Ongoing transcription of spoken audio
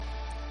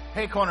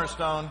Hey,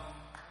 Cornerstone.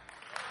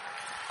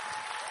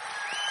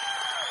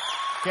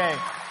 Okay.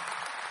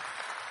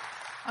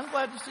 I'm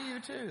glad to see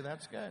you too.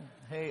 That's good.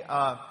 Hey,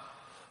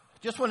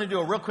 just want to do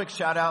a real quick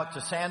shout out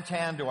to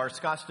Santan, to our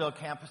Scottsdale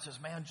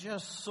campuses. Man,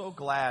 just so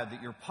glad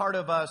that you're part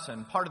of us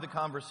and part of the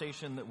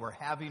conversation that we're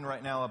having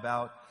right now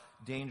about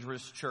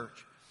Dangerous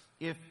Church.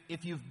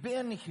 If you've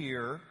been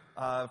here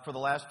for the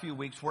last few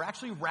weeks, we're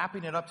actually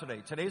wrapping it up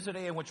today. Today's the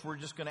day in which we're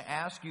just going to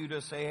ask you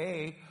to say,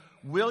 hey,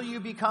 will you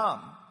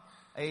become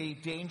a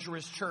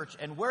dangerous church?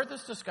 And where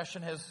this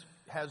discussion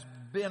has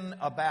been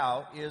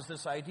about is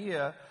this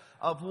idea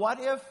of what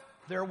if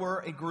there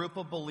were a group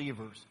of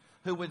believers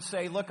who would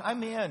say, look,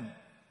 I'm in.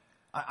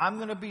 I'm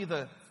going to be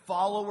the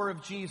follower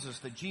of Jesus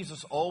that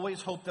Jesus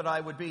always hoped that I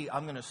would be.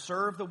 I'm going to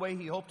serve the way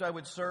he hoped I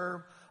would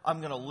serve. I'm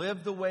going to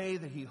live the way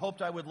that he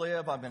hoped I would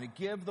live. I'm going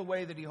to give the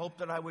way that he hoped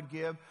that I would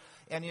give.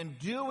 And in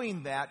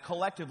doing that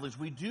collectively, as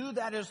we do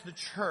that as the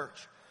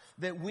church,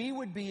 that we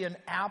would be an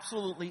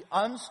absolutely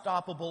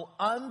unstoppable,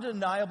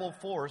 undeniable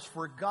force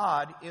for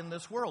God in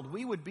this world.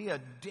 We would be a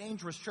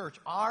dangerous church.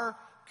 Our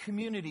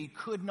community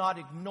could not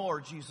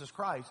ignore Jesus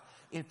Christ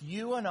if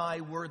you and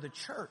I were the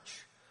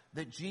church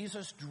that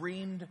Jesus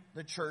dreamed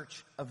the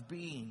church of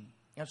being.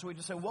 And so we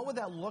just say, what would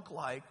that look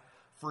like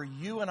for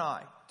you and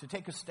I to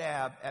take a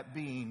stab at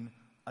being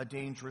a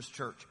dangerous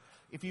church?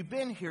 If you've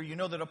been here, you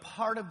know that a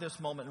part of this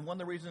moment, and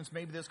one of the reasons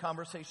maybe this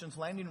conversation's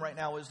landing right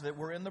now, is that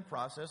we're in the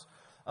process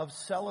of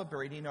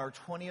celebrating our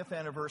 20th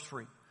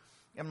anniversary.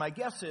 And my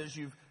guess is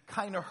you've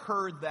kind of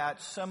heard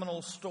that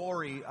seminal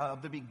story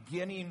of the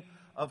beginning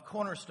of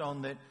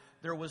Cornerstone, that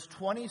there was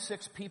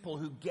 26 people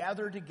who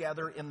gathered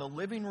together in the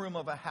living room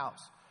of a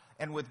house.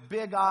 And with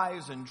big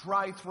eyes and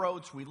dry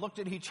throats, we looked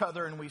at each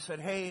other and we said,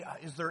 hey,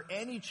 is there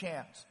any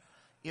chance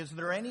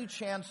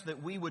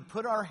that we would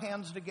put our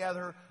hands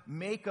together,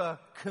 make a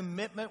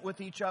commitment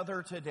with each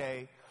other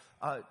today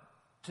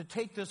to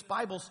take this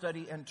Bible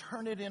study and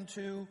turn it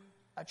into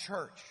a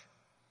church?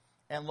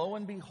 And lo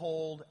and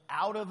behold,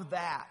 out of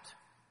that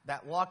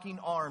locking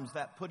arms,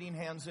 that putting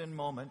hands in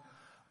moment,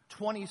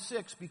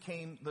 26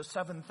 became the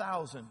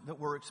 7,000 that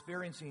we're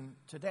experiencing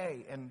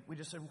today. And we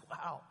just said,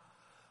 wow,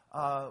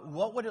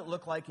 what would it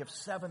look like if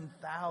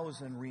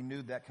 7,000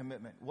 renewed that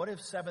commitment? What if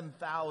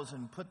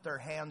 7,000 put their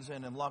hands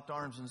in and locked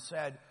arms and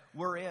said,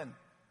 we're in.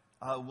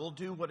 We'll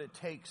do what it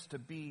takes to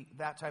be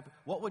that type of...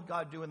 What would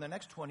God do in the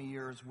next 20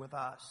 years with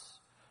us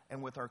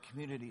and with our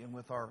community and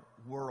with our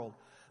world?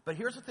 But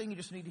here's the thing you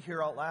just need to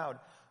hear out loud.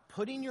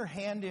 Putting your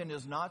hand in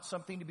is not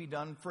something to be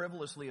done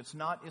frivolously. It's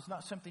not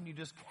something you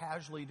just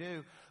casually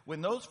do.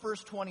 When those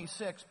first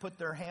 26 put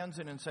their hands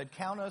in and said,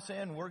 count us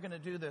in, we're going to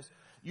do this,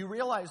 you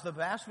realize the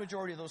vast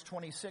majority of those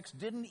 26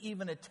 didn't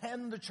even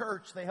attend the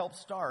church they helped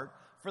start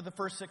for the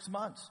first 6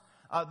 months.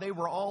 They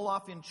were all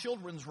off in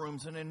children's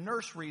rooms and in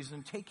nurseries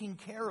and taking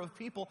care of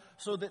people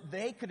so that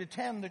they could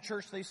attend the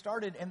church they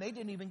started, and they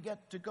didn't even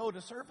get to go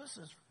to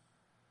services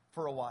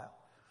for a while.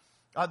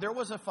 There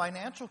was a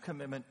financial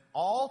commitment.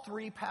 All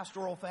three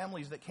pastoral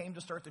families that came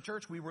to start the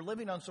church, we were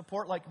living on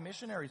support like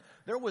missionaries.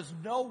 There was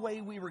no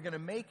way we were going to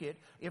make it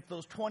if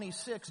those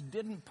 26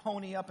 didn't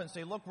pony up and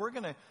say, look, we're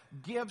going to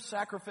give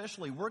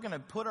sacrificially. We're going to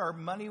put our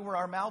money where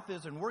our mouth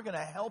is, and we're going to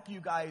help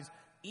you guys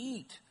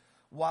eat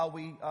while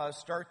we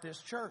start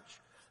this church.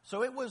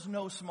 So it was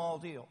no small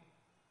deal.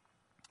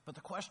 But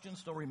the question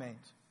still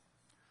remains.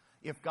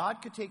 If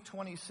God could take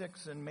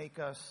 26 and make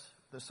us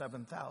the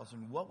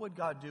 7,000, what would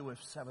God do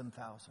if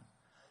 7,000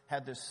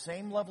 had the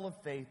same level of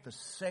faith, the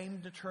same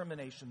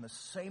determination, the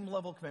same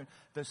level of commitment,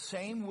 the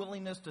same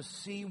willingness to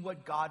see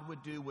what God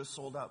would do with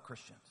sold-out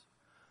Christians?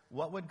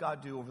 What would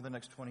God do over the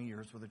next 20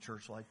 years with a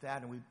church like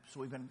that? And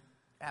we've been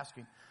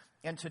asking.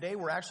 And today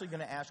we're actually going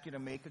to ask you to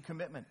make a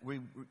commitment.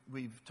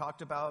 We've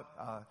talked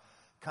about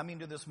coming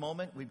to this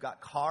moment. We've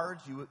got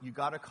cards. You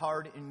got a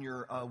card in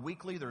your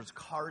weekly. There's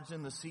cards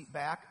in the seat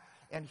back.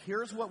 And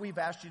here's what we've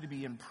asked you to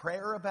be in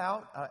prayer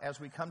about as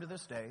we come to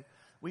this day.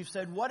 We've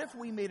said, what if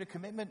we made a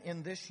commitment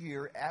in this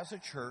year as a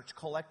church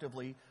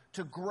collectively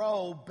to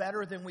grow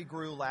better than we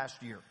grew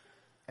last year?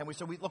 And we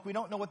said, look, we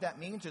don't know what that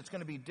means. It's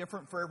going to be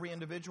different for every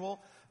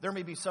individual. There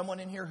may be someone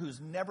in here who's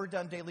never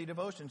done daily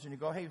devotions, and you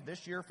go, hey,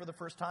 this year for the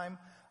first time,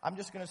 I'm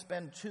just going to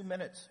spend 2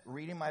 minutes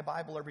reading my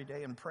Bible every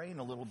day and praying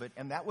a little bit.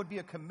 And that would be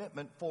a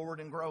commitment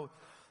forward and growth.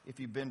 If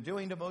you've been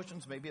doing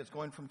devotions, maybe it's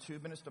going from 2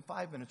 minutes to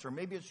 5 minutes, or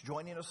maybe it's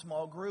joining a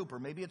small group, or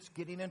maybe it's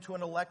getting into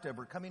an elective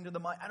or coming to the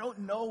mind. I don't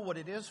know what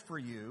it is for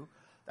you.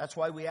 That's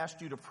why we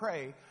asked you to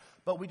pray.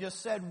 But we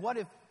just said, what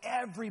if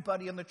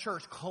everybody in the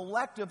church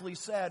collectively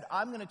said,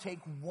 I'm going to take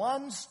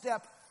one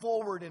step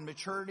forward in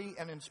maturity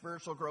and in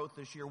spiritual growth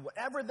this year,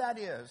 whatever that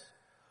is,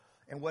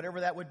 and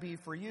whatever that would be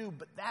for you,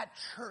 but that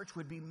church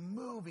would be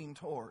moving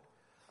toward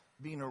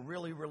being a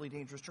really, really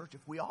dangerous church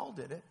if we all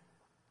did it.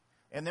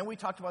 And then we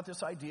talked about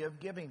this idea of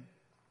giving,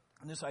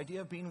 and this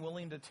idea of being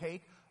willing to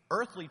take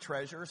earthly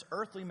treasures,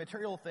 earthly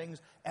material things,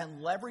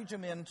 and leverage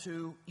them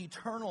into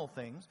eternal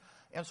things.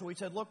 And so we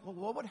said, look,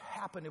 what would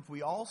happen if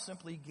we all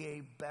simply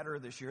gave better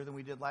this year than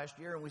we did last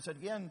year? And we said,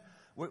 again,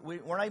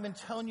 we're not even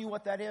telling you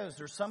what that is.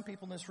 There's some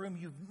people in this room,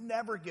 you've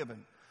never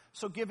given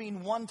So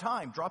giving one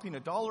time, dropping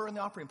 $1 in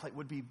the offering plate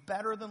would be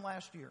better than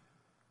last year.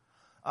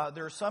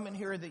 There are some in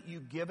here that you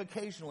give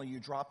occasionally. You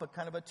drop a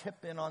kind of a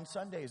tip in on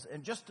Sundays.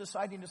 And just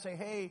deciding to say,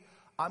 hey,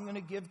 I'm going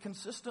to give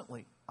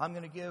consistently. I'm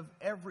going to give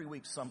every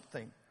week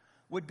something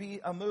would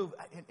be a move.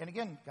 And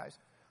again, guys,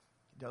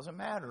 it doesn't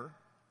matter.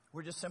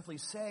 We're just simply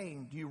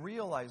saying, do you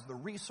realize the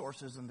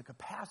resources and the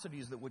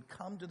capacities that would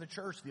come to the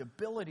church, the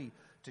ability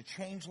to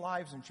change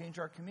lives and change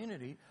our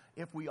community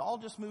if we all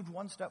just moved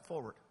one step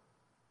forward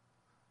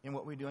in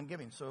what we do in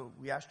giving? So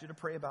we asked you to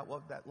pray about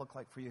what that looked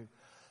like for you.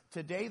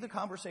 Today, the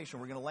conversation,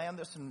 we're going to land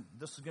this, and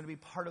this is going to be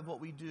part of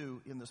what we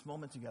do in this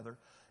moment together,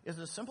 is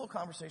a simple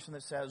conversation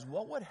that says,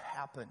 what would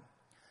happen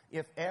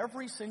if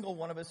every single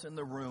one of us in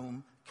the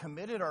room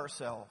committed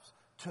ourselves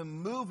to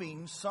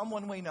moving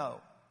someone we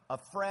know, a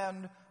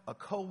friend, a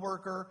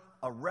coworker,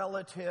 a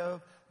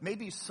relative,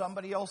 maybe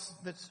somebody else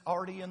that's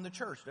already in the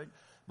church.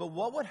 But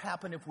what would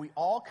happen if we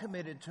all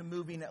committed to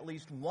moving at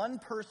least one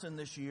person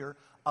this year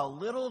a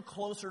little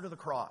closer to the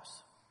cross?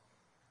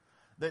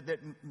 That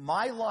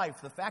my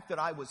life, the fact that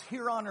I was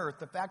here on earth,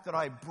 the fact that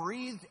I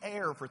breathed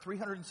air for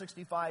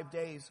 365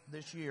 days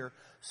this year,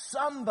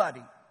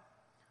 somebody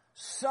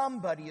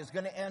is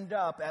going to end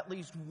up at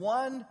least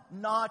one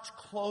notch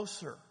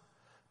closer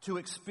to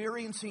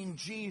experiencing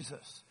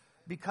Jesus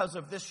because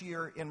of this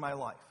year in my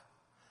life.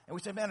 And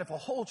we said, man, if a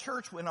whole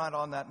church went out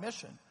on that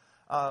mission,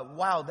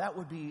 wow, that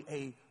would be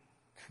a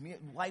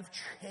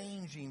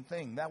life-changing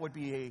thing. That would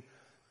be a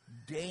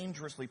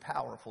dangerously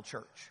powerful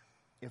church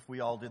if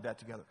we all did that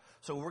together.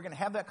 So we're going to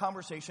have that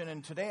conversation,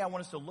 and today I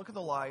want us to look at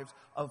the lives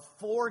of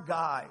 4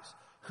 guys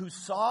who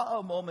saw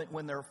a moment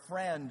when their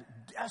friend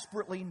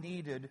desperately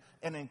needed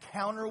an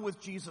encounter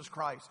with Jesus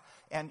Christ.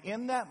 And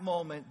in that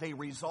moment, they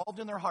resolved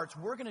in their hearts,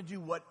 we're going to do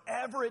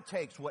whatever it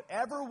takes,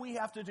 whatever we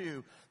have to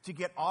do to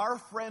get our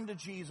friend to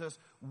Jesus,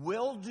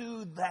 we'll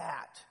do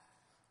that.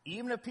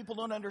 Even if people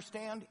don't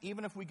understand,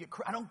 even if we get,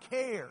 I don't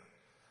care.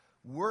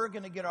 We're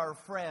going to get our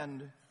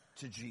friend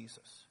to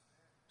Jesus.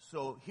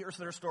 So here's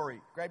their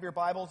story. Grab your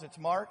Bibles. It's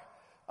Mark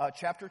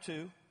chapter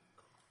 2.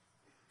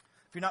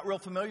 If you're not real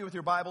familiar with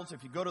your Bibles,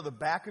 if you go to the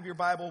back of your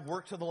Bible,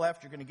 work to the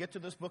left, you're going to get to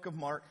this book of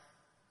Mark.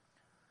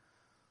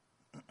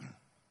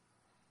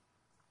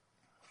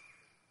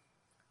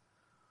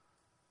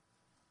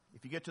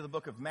 If you get to the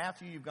book of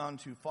Matthew, you've gone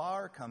too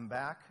far. Come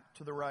back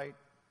to the right.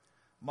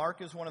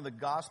 Mark is one of the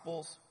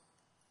Gospels.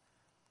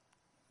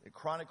 It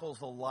chronicles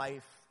the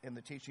life and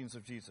the teachings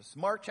of Jesus.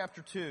 Mark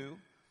chapter 2.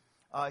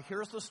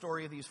 Here's the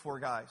story of these 4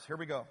 guys. Here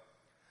we go.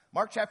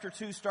 Mark chapter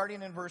 2,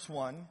 starting in verse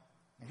 1.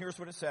 And here's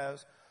what it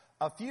says.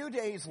 A few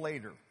days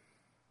later,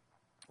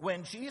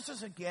 when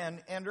Jesus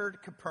again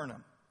entered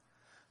Capernaum,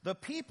 the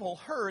people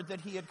heard that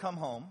he had come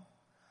home.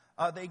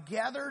 They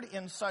gathered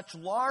in such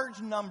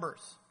large numbers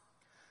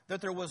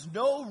that there was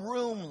no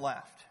room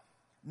left,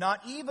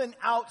 not even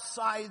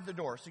outside the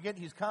door. So again,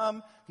 he's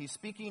come, he's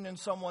speaking in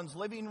someone's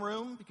living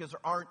room because there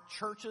aren't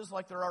churches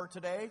like there are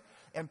today.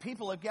 And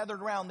people have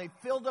gathered around. They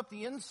filled up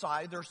the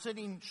inside. They're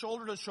sitting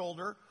shoulder to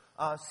shoulder,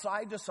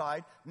 side to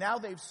side. Now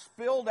they've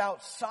spilled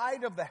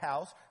outside of the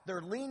house.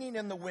 They're leaning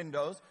in the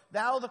windows.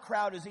 Now the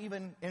crowd has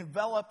even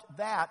enveloped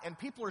that. And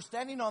people are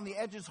standing on the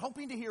edges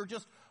hoping to hear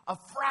just a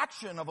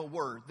fraction of a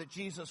word that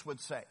Jesus would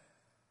say.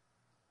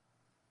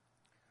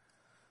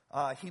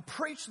 He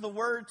preached the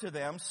word to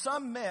them.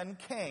 Some men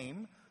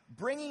came,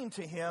 bringing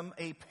to him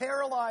a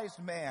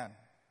paralyzed man,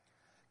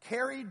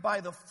 carried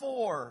by the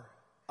 4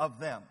 of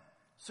them.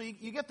 So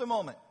you get the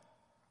moment.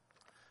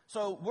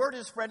 So word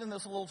is spread in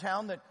this little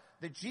town that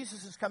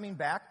Jesus is coming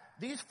back.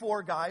 These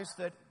 4 guys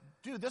that,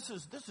 dude, this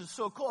is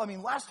so cool. I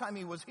mean, last time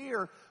he was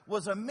here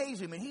was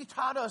amazing. I mean, he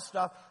taught us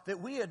stuff that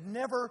we had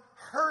never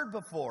heard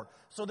before.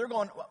 So they're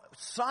going,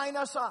 sign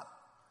us up.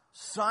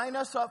 Sign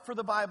us up for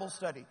the Bible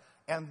study.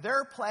 And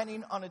they're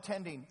planning on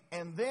attending.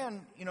 And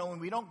then, when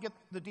we don't get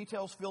the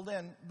details filled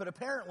in, but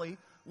apparently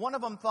one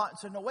of them thought and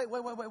said, no, wait.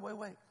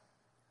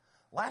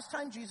 Last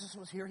time Jesus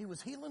was here, he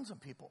was healing some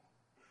people.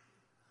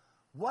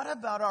 What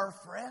about our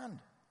friend?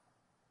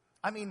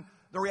 I mean,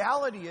 the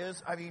reality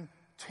is,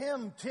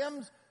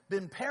 Tim's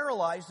been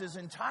paralyzed his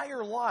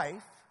entire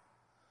life.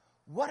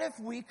 What if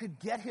we could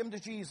get him to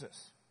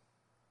Jesus?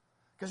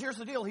 Because here's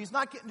the deal. He's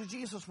not getting to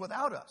Jesus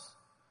without us.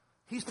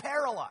 He's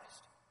paralyzed.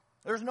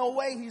 There's no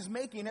way he's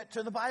making it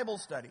to the Bible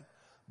study.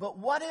 But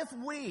what if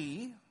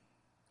we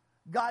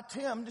got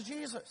Tim to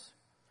Jesus?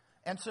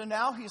 And so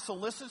now he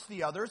solicits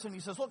the others and he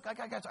says, look,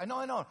 guys, I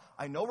know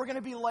we're going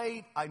to be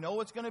late. I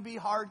know it's going to be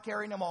hard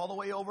carrying him all the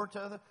way over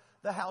to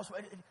the house.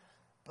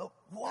 But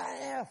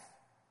what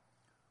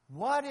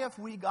if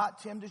we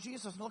got Tim to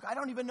Jesus? And look, I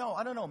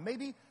don't know.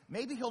 Maybe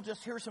he'll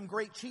just hear some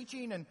great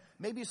teaching, and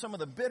maybe some of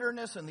the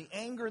bitterness and the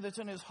anger that's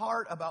in his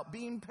heart about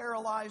being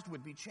paralyzed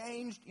would be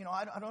changed.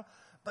 I don't.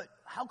 But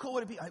how cool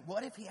would it be?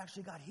 What if he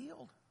actually got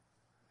healed?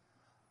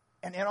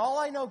 And all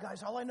I know,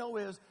 guys,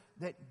 is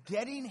that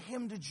getting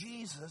him to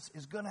Jesus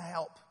is going to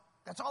help.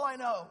 That's all I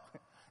know.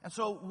 And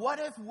so what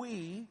if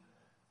we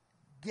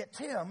get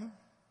Tim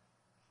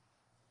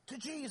to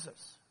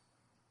Jesus?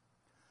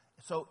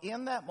 So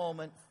in that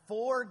moment,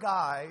 4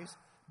 guys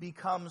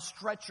become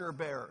stretcher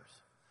bearers.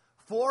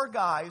 4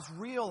 guys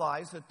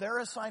realize that their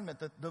assignment,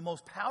 that the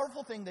most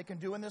powerful thing they can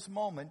do in this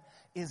moment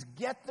is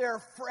get their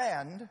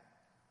friend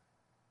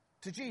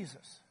to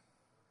Jesus.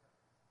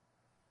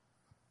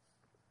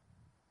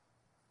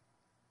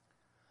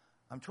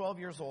 I'm 12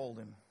 years old,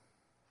 and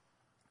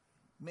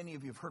many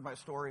of you have heard my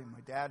story.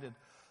 My dad had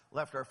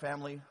left our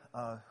family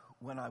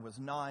when I was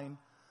 9.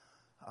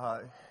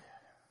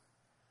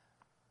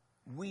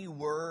 We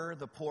were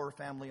the poor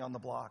family on the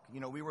block. You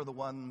know, we were the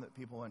one that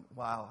people went,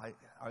 wow,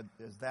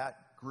 is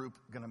that group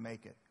going to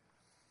make it?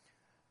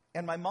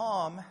 And my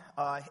mom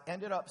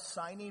ended up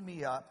signing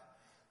me up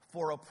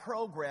for a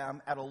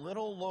program at a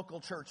little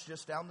local church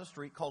just down the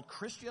street called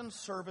Christian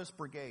Service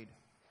Brigade.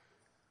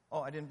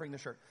 Oh, I didn't bring the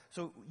shirt.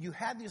 So you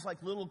had these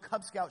like little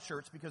Cub Scout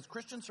shirts because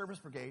Christian Service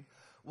Brigade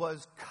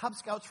was Cub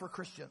Scouts for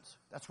Christians.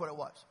 That's what it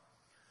was.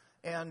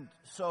 And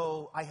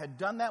so I had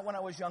done that when I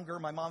was younger.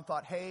 My mom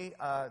thought, hey,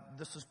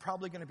 this is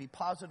probably going to be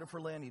positive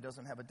for Lynn. He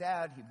doesn't have a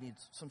dad. He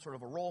needs some sort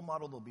of a role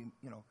model. There'll be,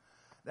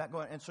 that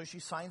going. And so she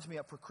signs me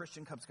up for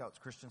Christian Cub Scouts,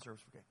 Christian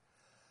Service Brigade.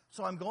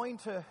 So I'm going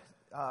to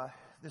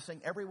this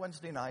thing every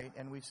Wednesday night,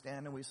 and we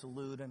stand and we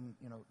salute and,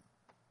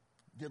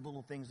 did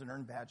little things and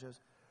earned badges.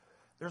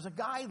 There's a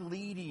guy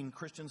leading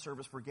Christian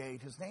Service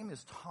Brigade. His name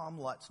is Tom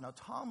Lutz. Now,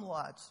 Tom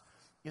Lutz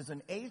is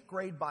an 8th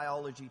grade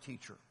biology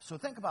teacher. So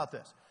think about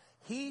this.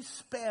 He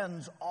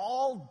spends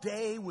all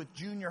day with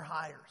junior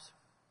hires.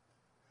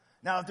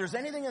 Now, if there's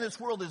anything in this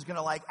world that's going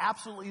to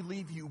absolutely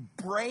leave you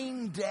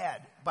brain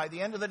dead by the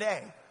end of the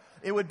day,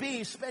 it would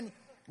be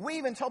we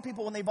even tell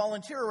people when they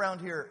volunteer around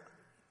here,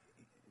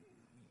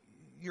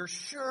 you're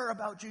sure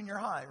about junior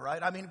high,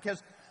 right? I mean,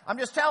 because I'm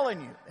just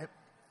telling you,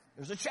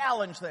 there's a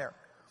challenge there.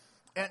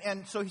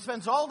 And so he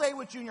spends all day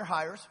with junior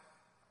hires.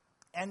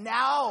 And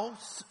now,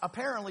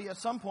 apparently, at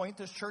some point,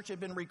 this church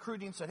had been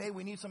recruiting, said, hey,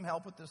 we need some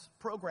help with this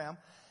program.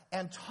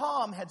 And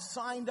Tom had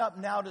signed up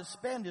now to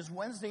spend his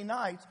Wednesday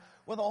nights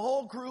with a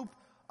whole group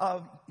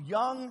of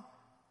young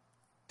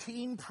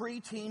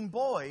preteen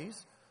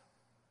boys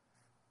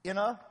in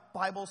a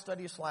Bible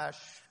study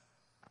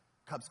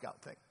 / Cub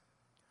Scout thing.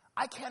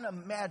 I can't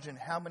imagine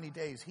how many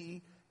days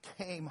he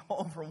came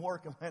home from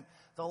work and went,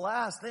 the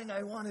last thing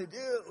I want to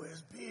do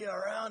is be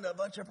around a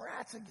bunch of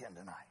brats again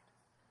tonight.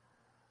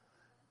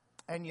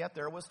 And yet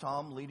there was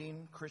Tom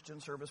leading Christian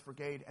Service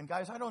Brigade. And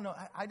guys, I don't know.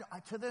 I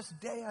to this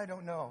day, I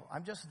don't know.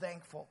 I'm just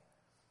thankful.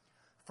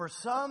 For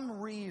some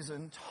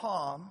reason,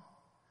 Tom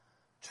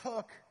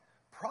took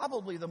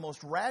probably the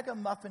most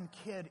ragamuffin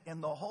kid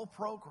in the whole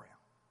program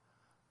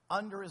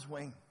under his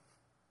wing.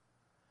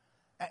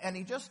 And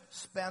he just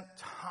spent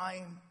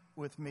time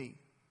with me.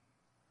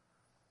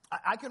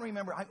 I can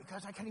remember,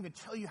 because I can't even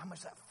tell you how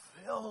much that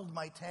filled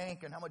my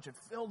tank and how much it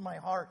filled my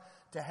heart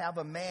to have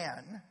a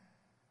man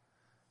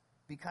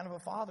be kind of a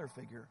father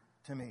figure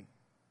to me.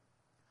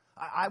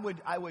 I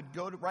would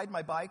go to ride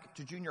my bike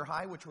to junior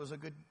high, which was a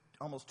good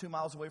almost 2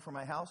 miles away from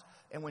my house.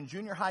 And when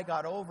junior high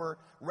got over,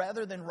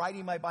 rather than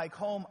riding my bike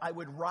home, I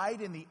would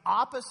ride in the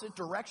opposite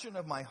direction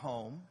of my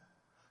home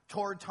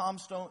toward Tom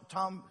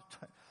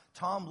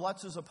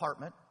Lutz's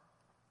apartment.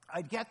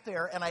 I'd get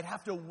there and I'd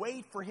have to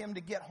wait for him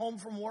to get home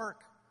from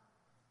work.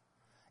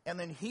 And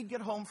then he'd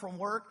get home from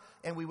work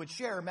and we would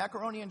share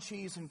macaroni and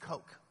cheese and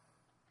Coke.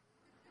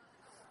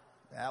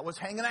 That was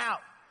hanging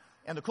out.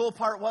 And the cool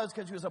part was,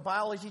 because he was a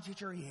biology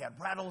teacher, he had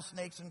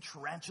rattlesnakes and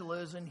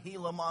tarantulas and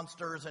Gila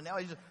monsters. And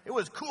it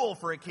was cool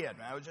for a kid.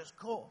 Man. It was just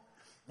cool.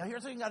 Now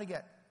here's what you got to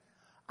get.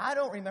 I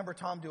don't remember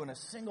Tom doing a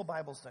single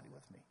Bible study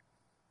with me.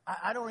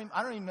 I don't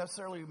even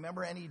necessarily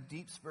remember any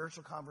deep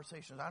spiritual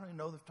conversations. I don't even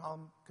know if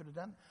Tom could have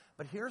done it.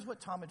 But here's what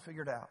Tom had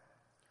figured out.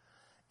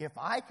 If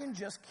I can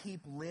just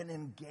keep Lynn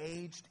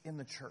engaged in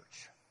the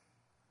church,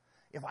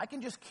 if I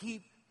can just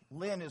keep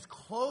Lynn as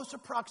close a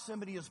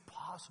proximity as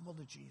possible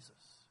to Jesus,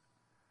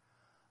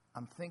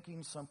 I'm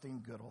thinking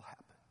something good will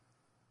happen.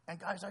 And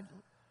guys,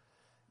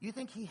 you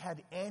think he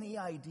had any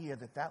idea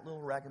that that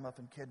little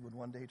ragamuffin kid would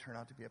one day turn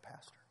out to be a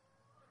pastor?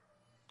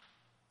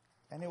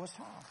 And it was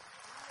Tom.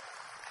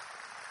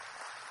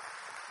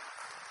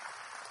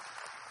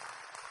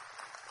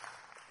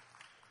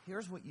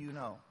 Here's what you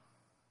know.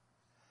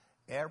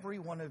 Every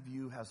one of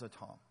you has a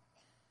Tom.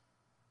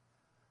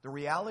 The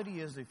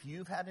reality is, if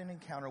you've had an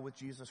encounter with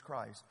Jesus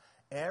Christ,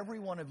 every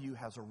one of you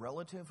has a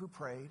relative who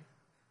prayed.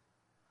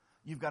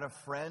 You've got a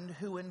friend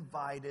who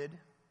invited.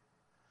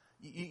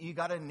 You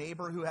got a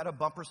neighbor who had a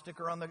bumper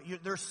sticker on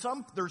there's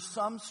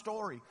some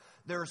story.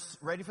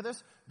 Ready for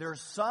this?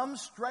 There's some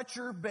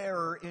stretcher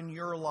bearer in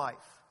your life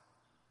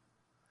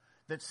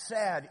that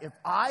said, if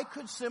I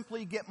could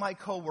simply get my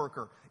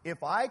coworker,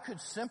 if I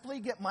could simply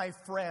get my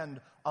friend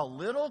a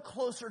little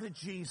closer to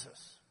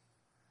Jesus,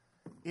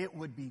 it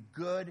would be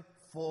good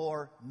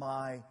for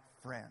my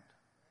friend.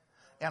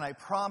 And I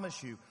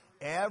promise you,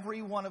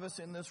 every one of us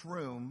in this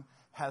room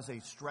has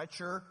a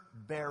stretcher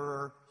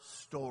bearer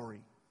story.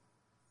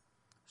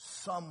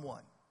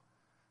 Someone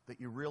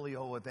that you really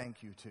owe a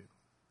thank you to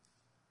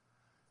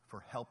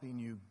for helping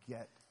you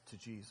get to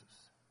Jesus.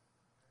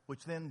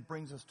 Which then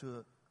brings us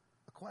to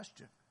a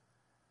question.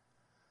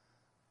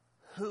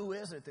 Who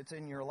is it that's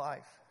in your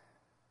life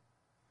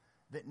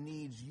that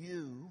needs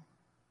you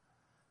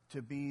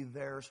to be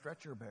their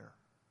stretcher bearer?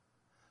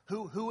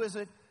 Who is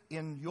it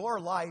in your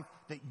life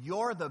that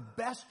you're the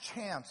best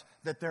chance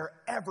that they're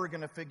ever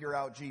going to figure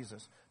out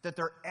Jesus, that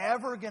they're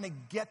ever going to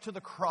get to the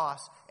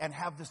cross and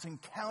have this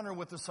encounter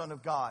with the Son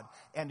of God?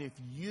 And if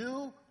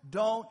you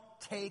don't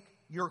take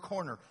your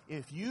corner,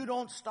 if you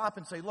don't stop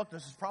and say, look,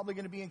 this is probably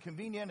going to be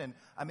inconvenient, and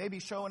I may be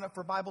showing up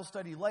for Bible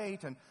study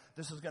late, and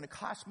this is going to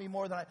cost me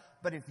more than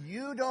but if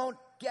you don't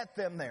get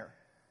them there,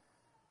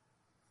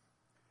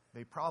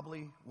 they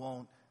probably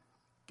won't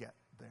get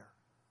there.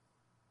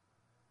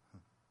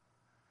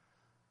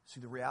 See,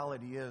 the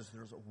reality is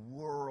there's a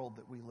world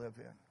that we live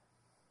in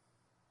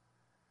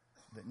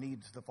that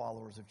needs the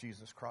followers of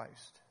Jesus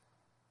Christ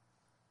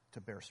to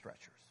bear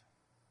stretchers.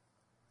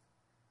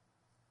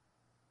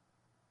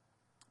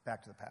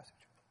 Back to the passage.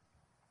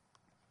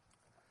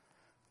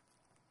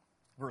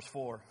 Verse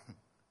 4.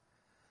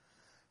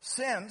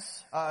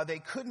 Since they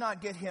could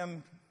not get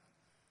him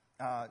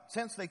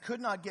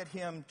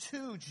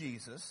to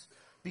Jesus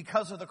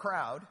because of the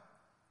crowd,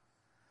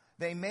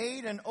 they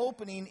made an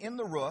opening in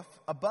the roof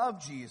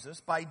above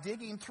Jesus by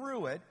digging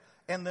through it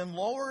and then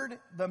lowered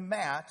the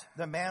mat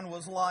the man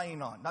was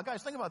lying on. Now,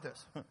 guys, think about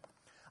this.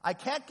 I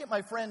can't get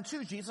my friend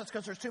to Jesus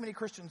because there's too many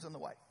Christians in the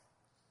way.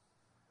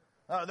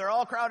 They're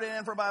all crowded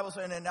in for Bible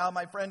study, and now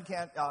my friend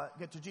can't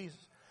get to Jesus.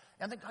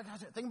 And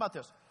think about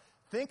this.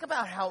 Think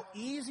about how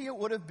easy it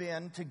would have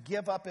been to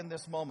give up in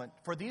this moment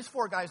for these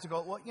four guys to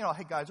go, well,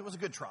 hey, guys, it was a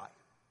good try.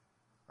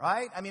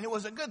 Right? I mean, it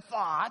was a good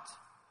thought.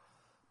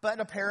 But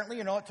apparently,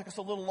 it took us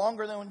a little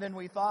longer than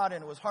we thought,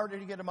 and it was harder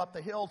to get them up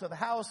the hill to the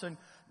house, and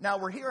now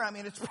we're here. I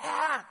mean, it's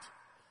packed.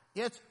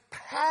 It's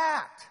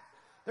packed.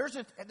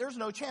 There's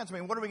no chance. I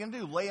mean, what are we going to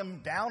do? Lay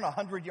him down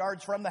 100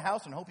 yards from the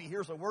house and hope he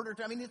hears a word or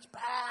two? I mean, it's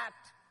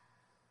packed.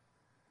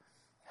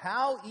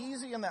 How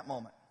easy in that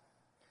moment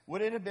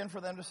would it have been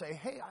for them to say,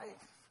 hey,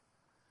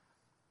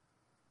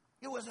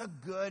 it was a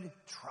good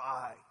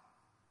try.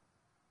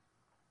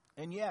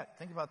 And yet,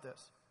 think about this.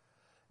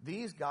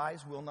 These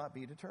guys will not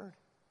be deterred.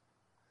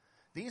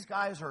 These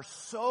guys are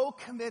so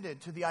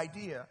committed to the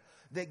idea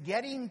that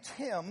getting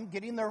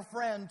their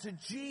friend to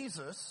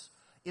Jesus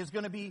is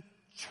going to be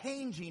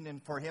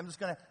changing for him. It's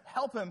going to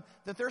help him,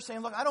 that they're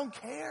saying, look, I don't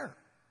care.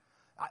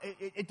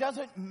 It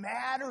doesn't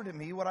matter to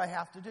me what I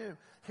have to do.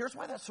 Here's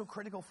why that's so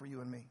critical for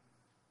you and me.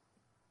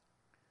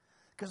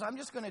 Because I'm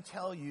just going to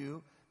tell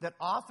you that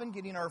often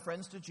getting our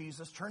friends to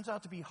Jesus turns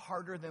out to be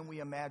harder than we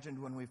imagined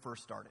when we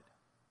first started.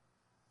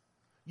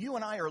 You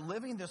and I are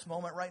living this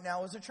moment right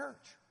now as a church.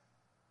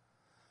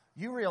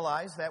 You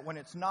realize that when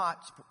it's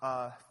not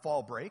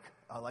fall break,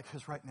 like it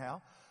is right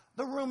now,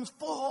 the room's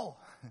full.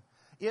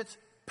 It's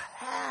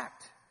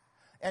packed.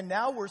 And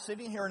now we're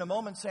sitting here in a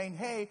moment saying,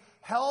 hey,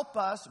 help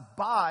us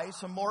buy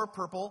some more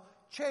purple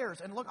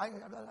chairs. And look, I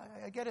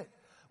get it.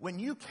 When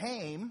you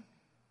came,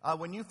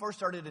 when you first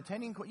started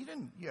attending,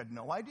 you had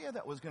no idea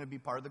that was going to be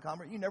part of the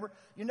conversation.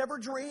 You never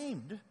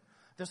dreamed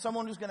that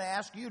someone was going to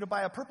ask you to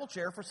buy a purple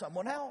chair for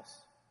someone else.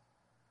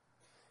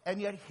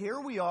 And yet here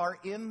we are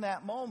in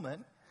that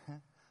moment,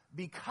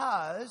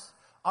 because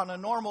on a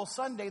normal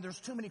Sunday, there's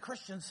too many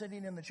Christians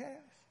sitting in the chairs.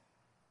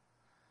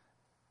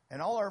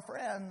 And all our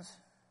friends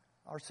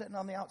are sitting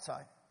on the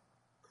outside.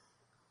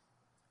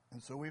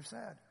 And so we've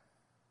said,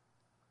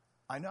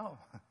 I know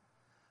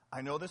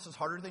this is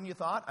harder than you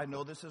thought. I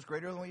know this is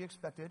greater than we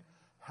expected.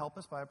 Help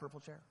us buy a purple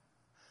chair.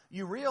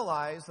 You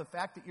realize the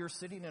fact that you're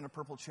sitting in a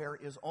purple chair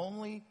is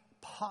only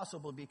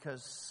possible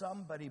because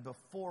somebody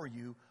before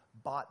you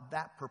bought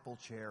that purple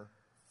chair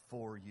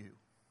for you.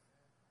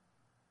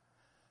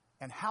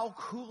 And how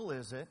cool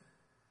is it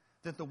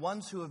that the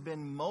ones who have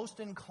been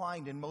most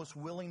inclined and most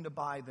willing to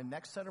buy the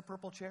next set of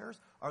purple chairs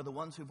are the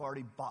ones who've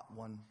already bought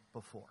one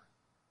before?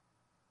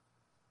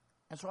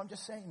 And so I'm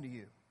just saying to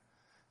you,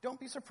 don't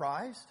be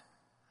surprised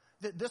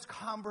that this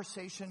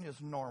conversation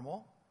is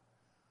normal.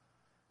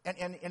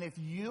 And if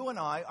you and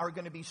I are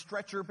going to be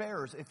stretcher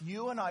bearers, if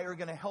you and I are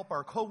going to help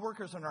our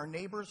coworkers and our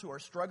neighbors who are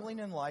struggling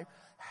in life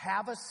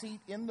have a seat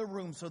in the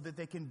room so that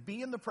they can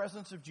be in the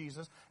presence of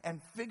Jesus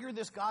and figure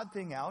this God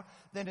thing out,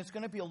 then it's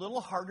going to be a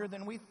little harder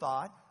than we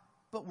thought,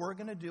 but we're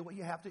going to do what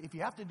you have to. If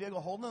you have to dig a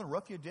hole in the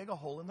roof, you dig a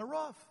hole in the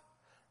roof.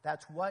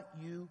 That's what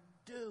you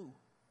do.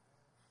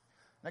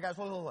 Now, guys,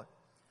 look.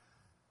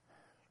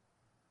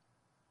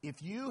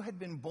 If you had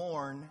been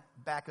born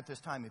back at this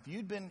time, if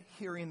you'd been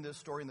hearing this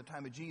story in the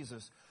time of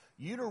Jesus,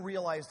 you'd have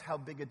realized how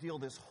big a deal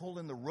this hole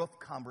in the roof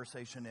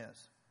conversation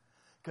is.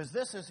 Because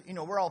this is,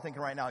 we're all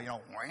thinking right now, and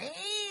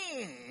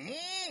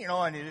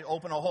you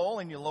open a hole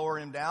and you lower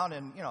him down,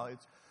 and,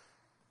 it's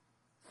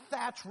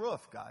thatch roof,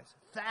 guys.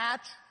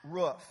 Thatch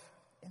roof.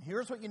 And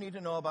here's what you need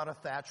to know about a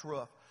thatch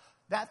roof.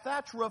 That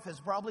thatch roof has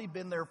probably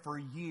been there for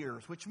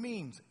years, which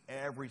means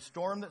every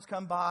storm that's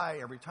come by,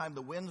 every time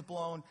the wind's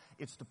blown,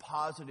 it's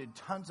deposited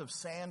tons of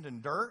sand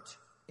and dirt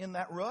in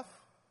that roof.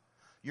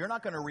 You're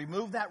not going to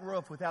remove that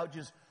roof without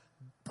just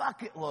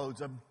bucket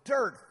loads of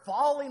dirt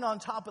falling on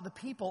top of the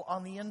people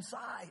on the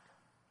inside.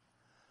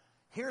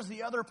 Here's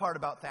the other part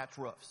about thatch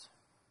roofs.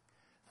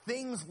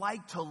 things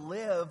like to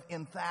live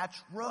in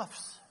thatched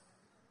roofs.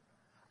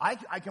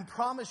 I can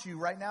promise you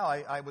right now,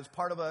 I was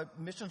part of a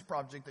missions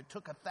project that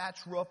took a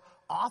thatched roof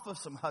off of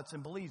some huts in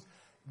Belize.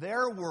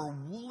 There were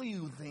woolly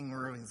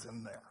things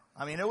in there.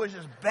 I mean, it was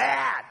just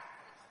bad.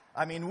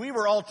 I mean, we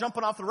were all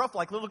jumping off the roof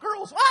like little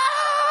girls.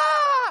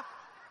 Ah!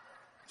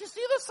 Did you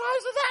see the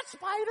size of that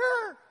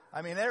spider?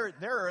 I mean,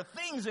 there are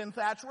things in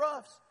thatched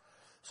roofs.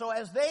 So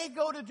as they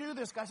go to do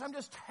this, guys, I'm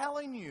just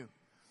telling you,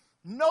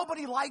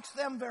 nobody likes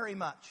them very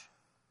much.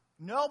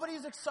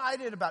 Nobody's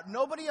excited about it.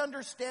 Nobody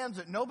understands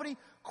it. Nobody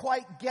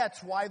quite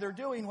gets why they're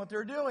doing what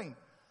they're doing.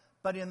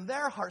 But in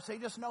their hearts, they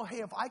just know,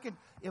 hey,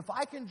 if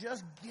I can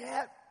just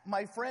get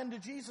my friend to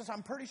Jesus,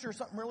 I'm pretty sure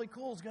something really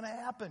cool is going to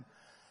happen.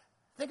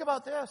 Think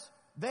about this.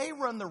 They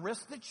run the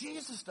risk that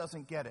Jesus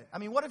doesn't get it. I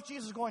mean, what if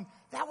Jesus is going,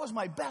 that was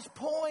my best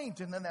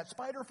point, and then that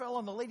spider fell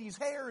on the lady's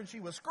hair, and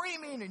she was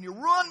screaming, and you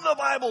ruined the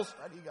Bible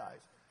study, guys.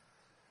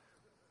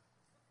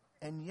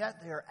 And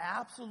yet they are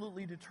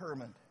absolutely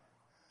determined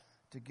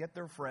to get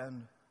their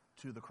friend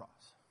to the cross,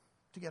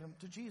 to get him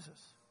to Jesus.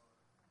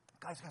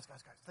 Guys,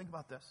 think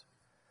about this.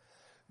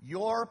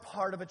 You're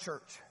part of a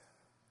church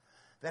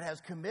that has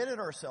committed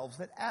ourselves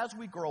that as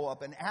we grow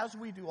up and as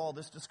we do all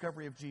this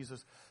discovery of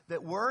Jesus,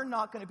 that we're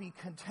not going to be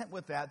content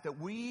with that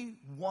we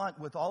want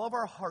with all of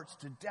our hearts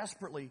to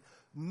desperately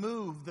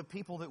move the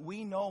people that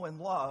we know and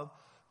love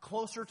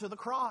closer to the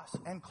cross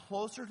and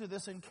closer to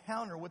this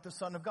encounter with the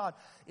Son of God.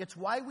 It's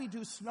why we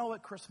do snow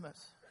at Christmas.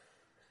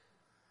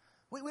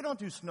 We don't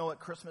do snow at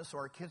Christmas so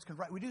our kids can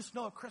ride. We do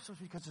snow at Christmas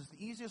because it's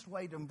the easiest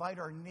way to invite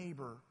our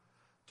neighbor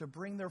to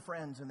bring their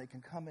friends and they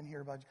can come and hear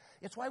about it.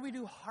 It's why we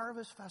do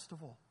Harvest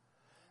Festival.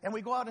 And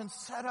we go out and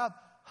set up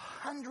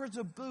hundreds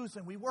of booths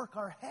and we work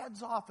our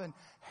heads off and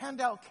hand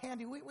out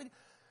candy.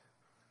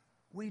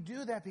 We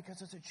do that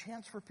because it's a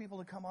chance for people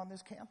to come on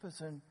this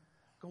campus and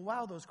go,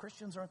 wow, those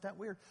Christians aren't that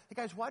weird. Hey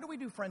guys, why do we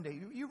do Friend Day?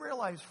 You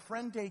realize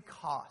Friend Day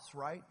costs,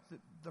 right?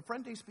 The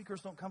Friend Day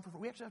speakers don't come for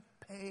free. We actually have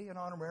to pay an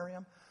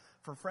honorarium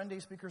for Friend Day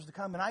speakers to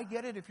come. And I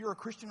get it. If you're a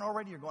Christian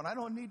already, you're going, I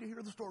don't need to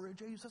hear the story of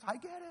Jesus. I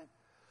get it.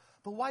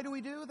 But why do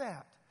we do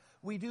that?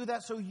 We do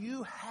that so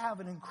you have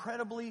an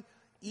incredibly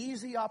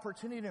easy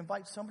opportunity to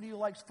invite somebody who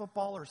likes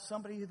football or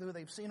somebody who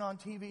they've seen on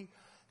TV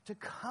to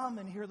come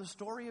and hear the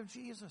story of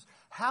Jesus.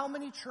 How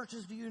many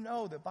churches do you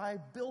know that buy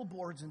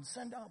billboards and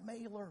send out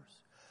mailers?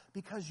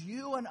 Because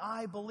you and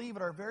I believe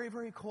at our very,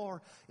 very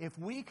core, if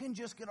we can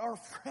just get our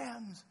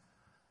friends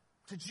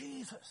to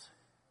Jesus,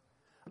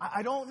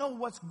 I don't know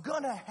what's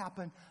going to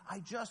happen. I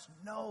just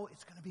know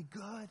it's going to be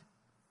good.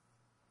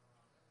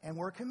 And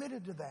we're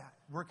committed to that.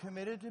 We're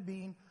committed to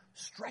being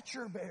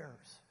stretcher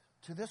bearers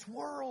to this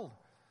world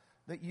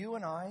that you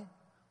and I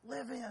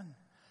live in.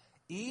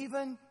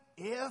 Even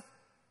if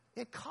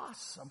it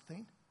costs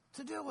something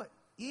to do it.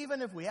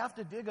 Even if we have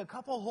to dig a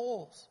couple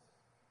holes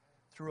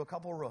through a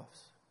couple roofs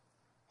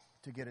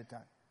to get it done.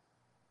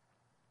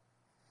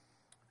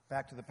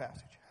 Back to the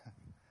passage.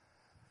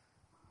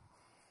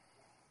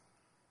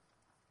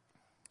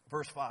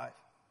 Verse 5.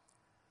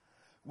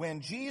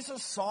 When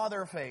Jesus saw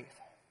their faith,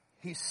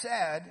 he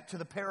said to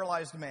the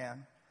paralyzed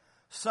man,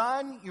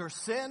 son, your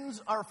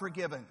sins are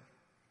forgiven.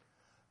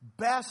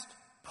 Best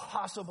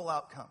possible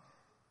outcome.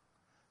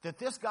 That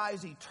this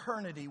guy's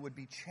eternity would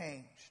be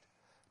changed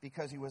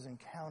because he was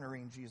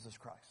encountering Jesus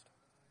Christ.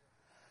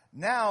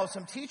 Now,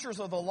 some teachers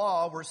of the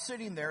law were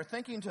sitting there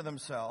thinking to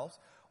themselves,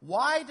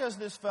 why does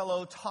this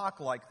fellow talk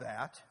like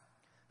that?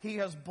 He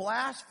is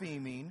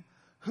blaspheming.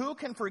 Who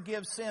can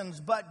forgive sins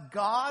but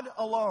God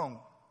alone?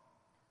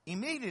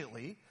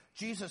 Immediately,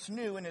 Jesus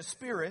knew in his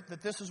spirit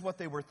that this is what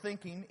they were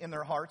thinking in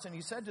their hearts, and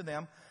he said to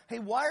them, hey,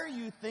 why are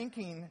you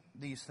thinking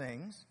these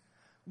things?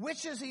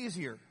 Which is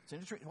easier? It's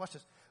interesting. Watch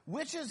this.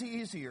 Which is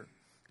easier,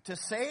 to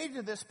say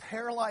to this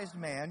paralyzed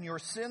man, your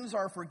sins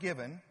are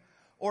forgiven,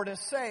 or to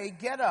say,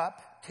 get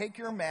up, take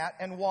your mat,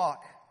 and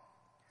walk?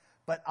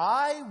 But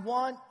I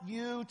want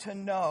you to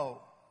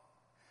know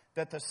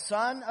that the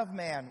Son of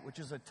Man, which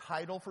is a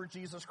title for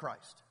Jesus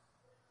Christ,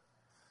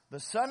 the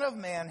Son of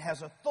Man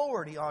has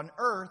authority on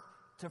earth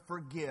to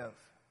forgive.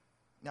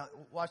 Now,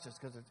 watch this,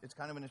 because it's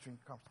kind of an interesting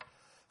conversation.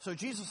 So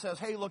Jesus says,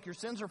 hey, look, your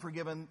sins are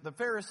forgiven. The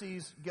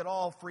Pharisees get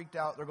all freaked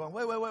out. They're going,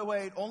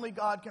 wait. Only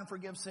God can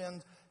forgive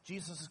sins.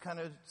 Jesus is kind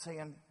of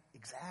saying,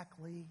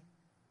 exactly.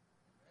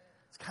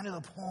 It's kind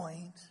of the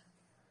point.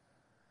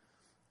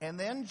 And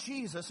then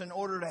Jesus, in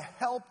order to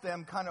help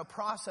them kind of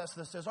process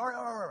this, says, all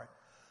right.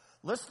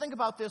 Let's think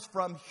about this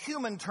from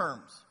human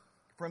terms.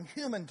 From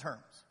human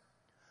terms.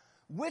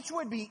 Which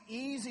would be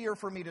easier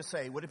for me to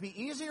say? Would it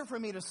be easier for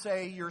me to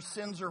say your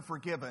sins are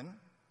forgiven?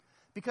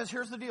 Because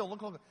here's the deal.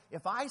 Look.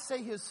 If I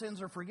say his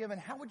sins are forgiven,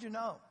 how would you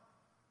know?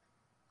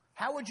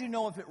 How would you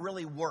know if it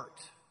really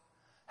worked?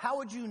 How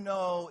would you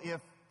know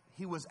if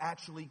he was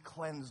actually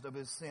cleansed of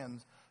his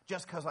sins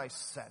just because I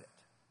said it?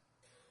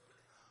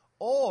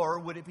 Or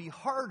would it be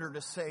harder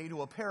to say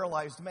to a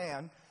paralyzed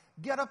man,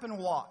 get up and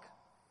walk?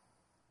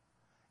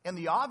 And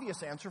the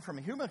obvious answer from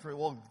a human perspective,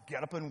 well,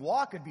 get up and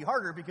walk would be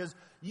harder because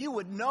you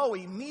would know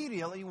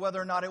immediately whether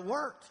or not it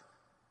worked.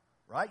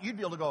 Right? You'd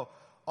be able to go,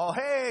 oh,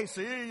 hey,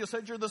 see, you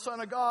said you're the Son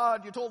of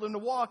God. You told him to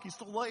walk. He's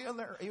still laying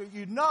there.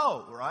 You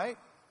know, right?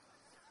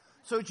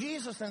 So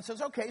Jesus then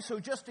says, okay, so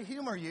just to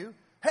humor you,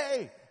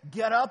 hey,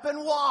 get up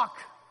and walk.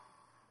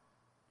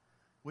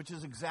 Which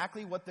is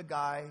exactly what the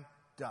guy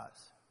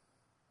does.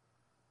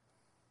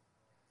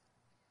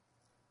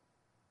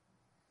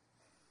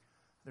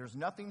 There's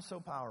nothing so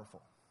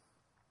powerful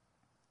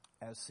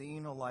as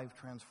seeing a life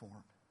transformed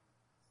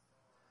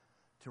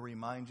to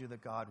remind you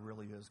that God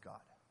really is God.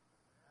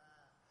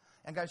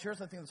 And guys, here's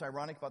the thing that's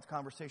ironic about the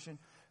conversation.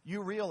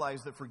 You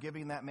realize that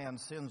forgiving that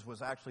man's sins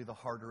was actually the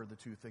harder of the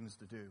two things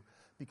to do.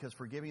 Because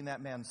forgiving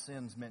that man's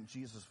sins meant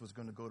Jesus was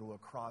going to go to a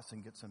cross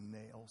and get some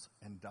nails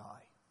and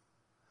die.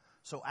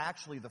 So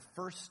actually the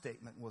first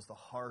statement was the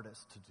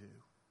hardest to do.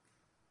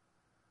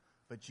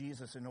 But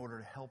Jesus, in order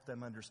to help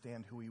them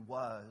understand who he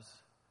was,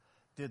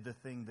 did the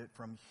thing that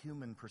from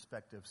human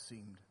perspective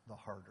seemed the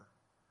harder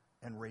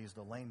and raised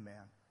a lame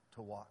man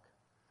to walk.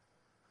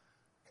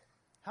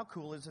 How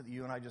cool is it that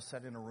you and I just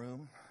sat in a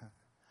room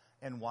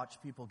and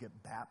watched people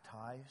get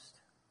baptized,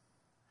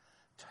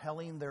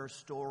 telling their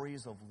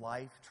stories of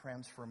life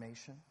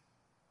transformation?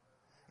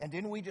 And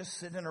didn't we just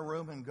sit in a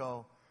room and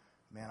go,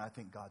 man, I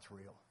think God's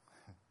real.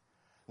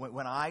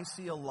 When I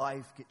see a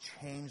life get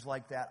changed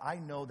like that, I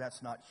know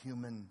that's not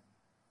human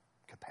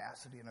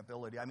capacity and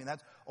ability. I mean,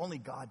 that's only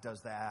God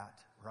does that,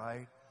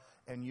 right?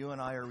 And you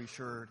and I are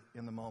reassured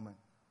in the moment.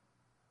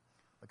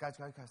 But guys,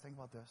 think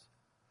about this.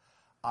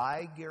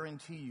 I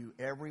guarantee you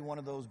every one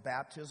of those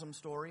baptism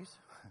stories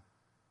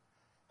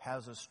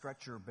has a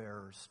stretcher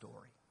bearer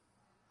story.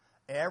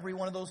 Every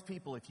one of those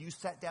people, if you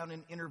sat down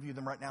and interviewed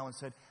them right now and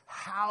said,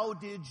 how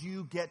did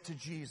you get to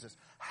Jesus?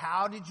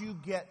 How did you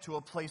get to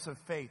a place of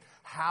faith?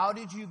 How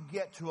did you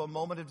get to a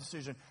moment of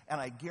decision? And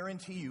I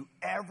guarantee you,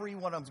 every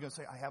one of them is going to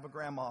say, I have a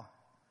grandma.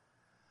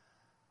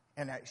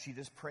 And she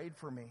just prayed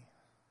for me.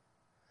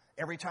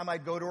 Every time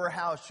I'd go to her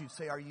house, she'd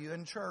say, are you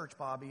in church,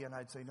 Bobby? And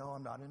I'd say, no,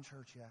 I'm not in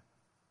church yet.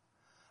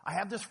 I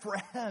have this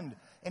friend,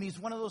 and he's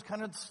one of those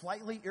kind of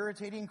slightly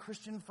irritating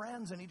Christian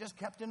friends, and he just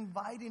kept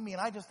inviting me. And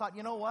I just thought,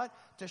 you know what?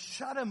 To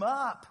shut him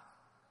up,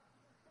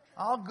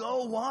 I'll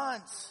go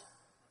once.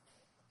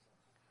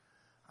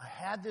 I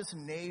had this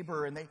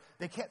neighbor, and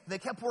they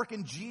kept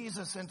working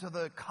Jesus into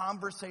the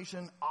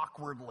conversation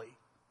awkwardly.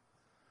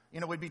 You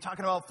know, we'd be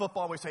talking about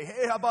football. We'd say,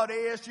 hey, how about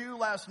ASU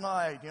last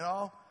night, you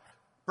know?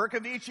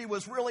 Berkovici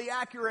was really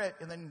accurate.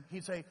 And then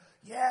he'd say,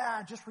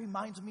 yeah, it just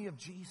reminds me of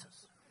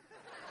Jesus.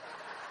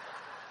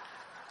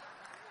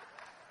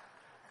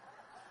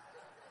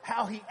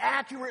 How he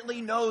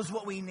accurately knows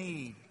what we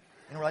need.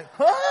 And we're like,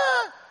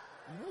 huh?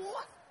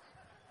 What?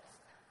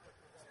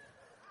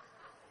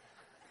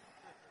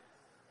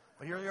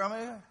 But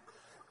here,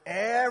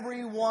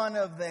 every one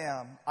of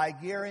them, I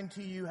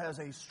guarantee you, has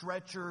a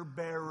stretcher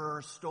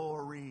bearer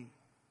story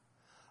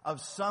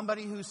of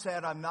somebody who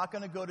said, I'm not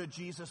going to go to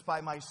Jesus by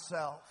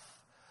myself.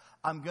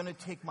 I'm going to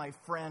take my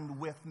friend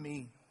with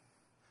me,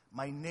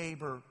 my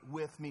neighbor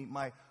with me,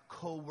 my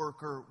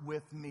coworker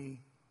with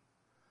me.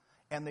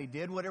 And they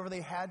did whatever they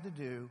had to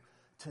do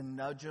to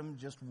nudge them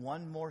just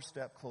one more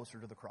step closer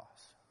to the cross.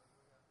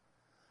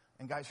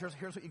 And guys,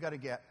 here's what you got to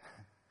get.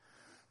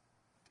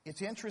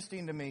 It's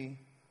interesting to me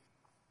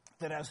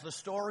that as the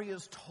story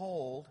is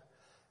told,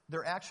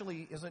 there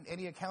actually isn't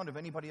any account of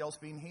anybody else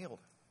being healed.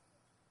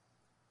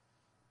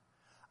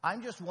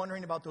 I'm just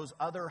wondering about those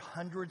other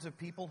hundreds of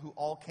people who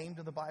all came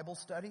to the Bible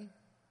study.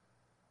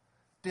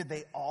 Did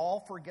they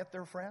all forget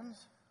their friends?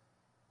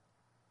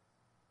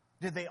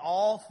 Did they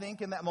all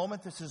think in that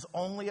moment, this is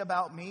only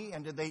about me?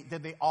 And did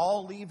they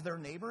all leave their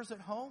neighbors at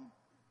home?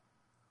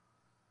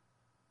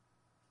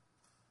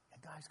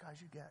 And guys,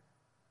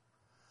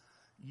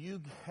 you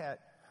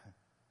get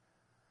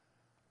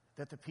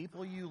that the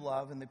people you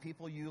love and the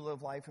people you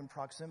live life in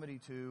proximity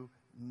to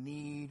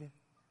need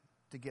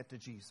to get to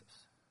Jesus.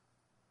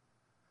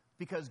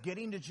 Because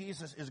getting to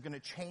Jesus is going to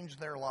change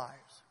their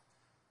lives.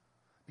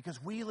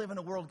 Because we live in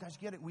a world, guys,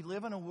 get it? We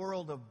live in a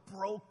world of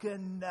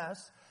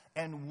brokenness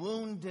and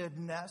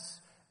woundedness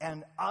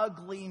and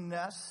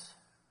ugliness.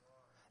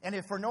 And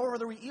if for no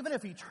other reason, even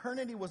if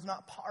eternity was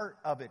not part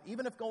of it,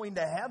 even if going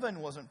to heaven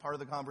wasn't part of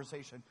the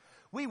conversation,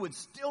 we would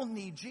still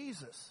need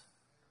Jesus.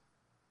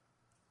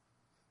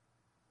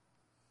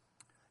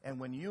 And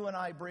when you and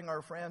I bring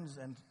our friends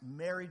and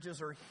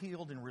marriages are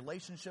healed and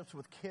relationships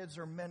with kids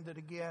are mended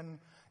again,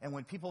 and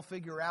when people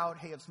figure out,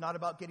 hey, it's not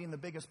about getting the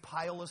biggest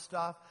pile of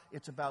stuff,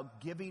 it's about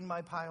giving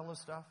my pile of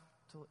stuff,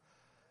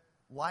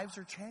 lives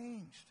are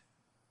changed.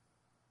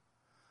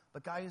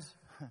 But guys,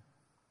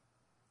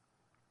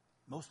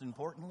 most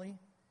importantly,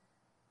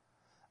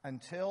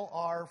 until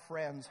our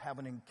friends have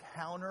an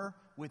encounter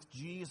with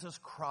Jesus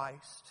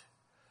Christ,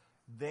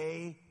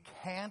 they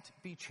can't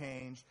be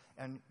changed.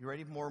 And you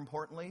ready? More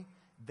importantly,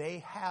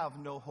 they have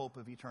no hope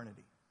of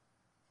eternity.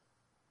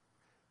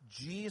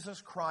 Jesus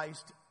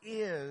Christ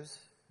is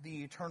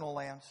the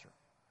eternal answer.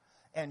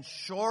 And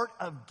short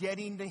of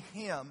getting to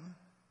him,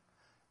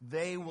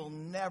 they will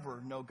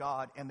never know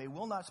God, and they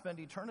will not spend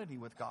eternity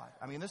with God.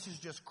 I mean, this is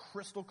just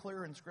crystal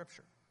clear in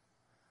Scripture.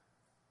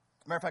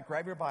 Matter of fact,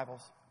 grab your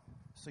Bibles.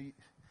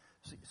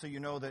 so you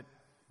know that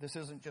this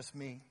isn't just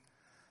me.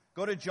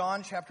 Go to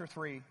John chapter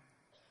 3.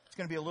 It's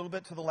going to be a little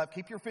bit to the left.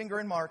 Keep your finger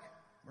in Mark.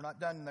 We're not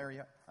done there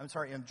yet. I'm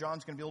sorry, and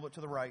John's going to be a little bit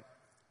to the right.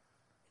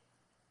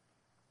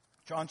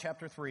 John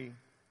chapter 3.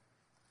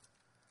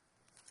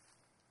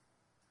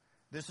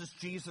 This is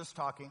Jesus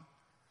talking.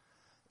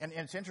 And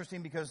it's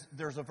interesting because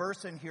there's a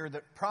verse in here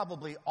that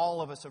probably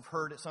all of us have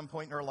heard at some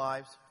point in our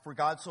lives. For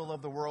God so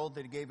loved the world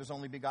that he gave his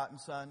only begotten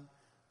Son,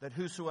 that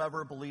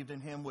whosoever believed in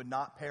him would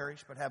not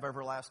perish but have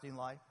everlasting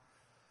life.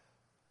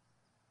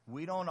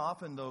 We don't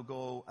often, though,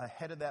 go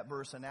ahead of that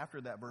verse and after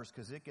that verse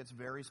because it gets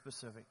very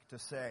specific to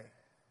say,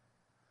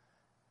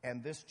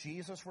 and this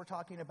Jesus we're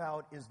talking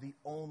about is the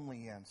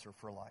only answer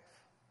for life.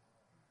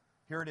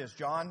 Here it is,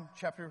 John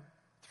chapter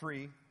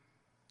 3.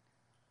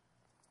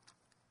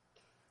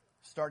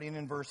 Starting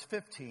in verse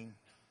 15,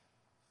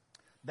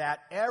 that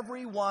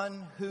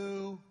everyone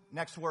who,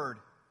 next word,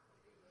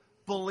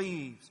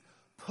 believes,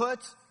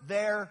 puts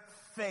their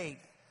faith,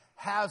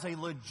 has a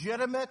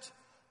legitimate,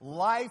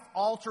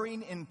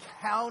 life-altering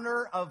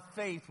encounter of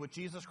faith with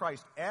Jesus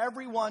Christ.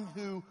 Everyone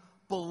who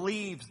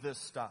believes this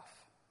stuff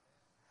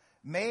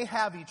may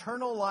have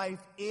eternal life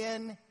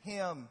in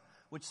him,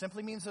 which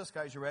simply means this,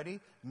 guys, you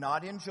ready?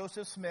 Not in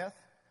Joseph Smith,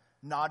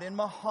 not in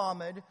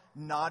Muhammad,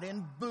 not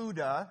in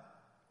Buddha,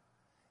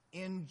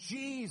 in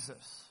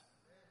Jesus.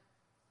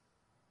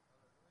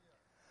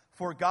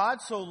 For God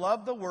so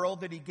loved the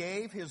world that he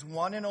gave his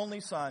one and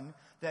only Son,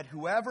 that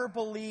whoever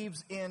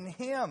believes in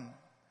him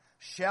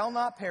shall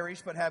not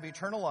perish but have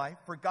eternal life.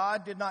 For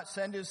God did not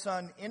send his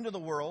Son into the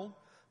world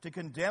to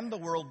condemn the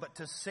world, but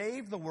to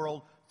save the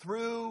world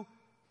through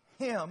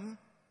him.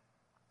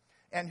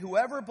 And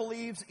whoever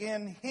believes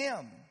in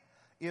him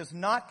is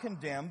not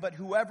condemned, but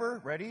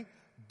whoever, ready,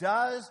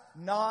 does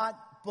not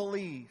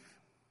believe.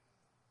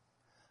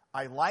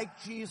 I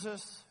like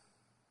Jesus.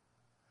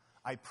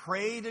 I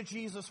pray to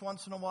Jesus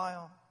once in a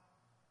while.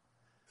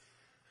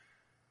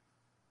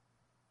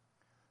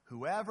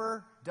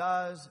 Whoever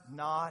does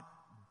not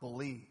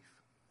believe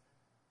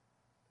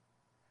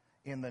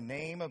in the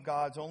name of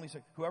God's only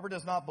Son, whoever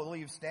does not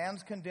believe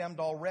stands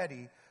condemned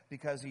already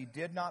because he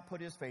did not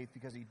put his faith,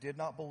 because he did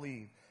not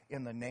believe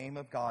in the name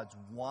of God's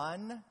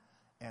one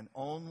and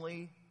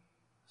only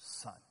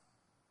Son.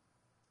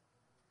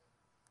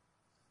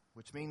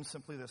 Which means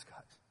simply this,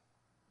 guys.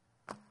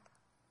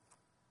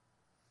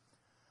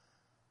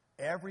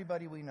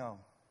 Everybody we know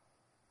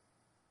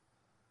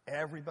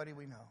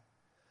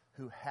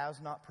who has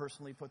not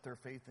personally put their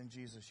faith in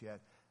Jesus yet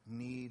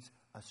needs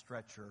a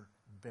stretcher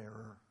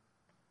bearer.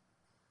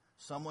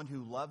 Someone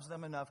who loves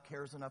them enough,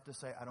 cares enough to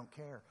say, I don't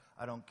care.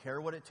 I don't care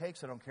what it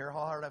takes. I don't care how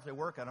hard I have to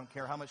work. I don't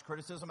care how much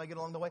criticism I get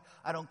along the way.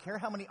 I don't care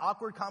how many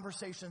awkward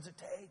conversations it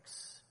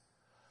takes.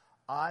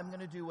 I'm going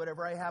to do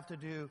whatever I have to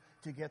do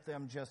to get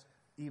them just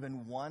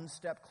even one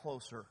step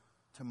closer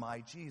to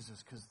my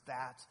Jesus, because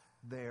that's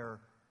their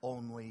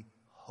only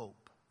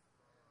hope.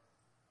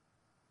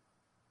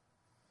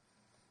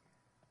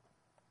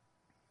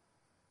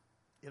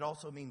 It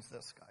also means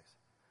this, guys.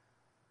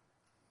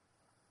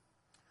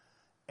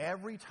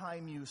 Every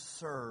time you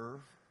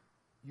serve,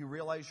 you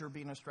realize you're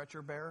being a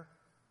stretcher bearer.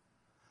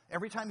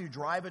 Every time you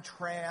drive a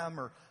tram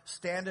or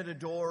stand at a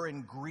door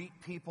and greet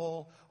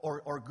people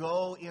or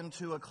go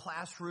into a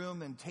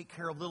classroom and take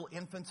care of little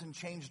infants and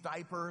change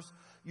diapers,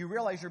 you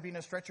realize you're being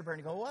a stretcher bearer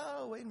and you go,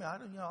 whoa, wait a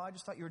minute, I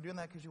just thought you were doing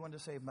that because you wanted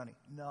to save money.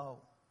 No.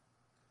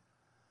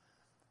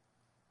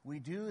 We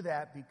do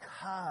that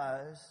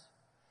because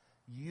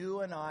you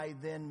and I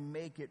then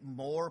make it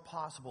more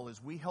possible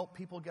as we help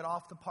people get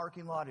off the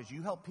parking lot, as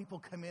you help people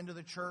come into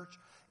the church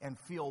and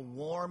feel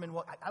warm. And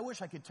I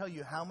wish I could tell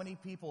you how many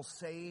people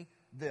say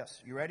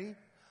this. You ready?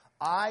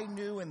 I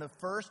knew in the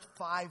first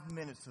 5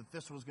 minutes that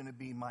this was going to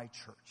be my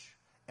church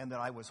and that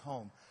I was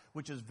home,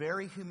 which is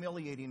very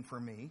humiliating for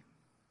me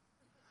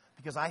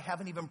because I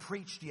haven't even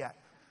preached yet.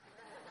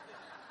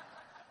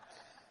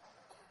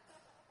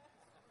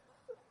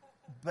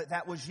 But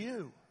that was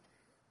you.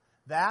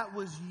 That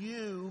was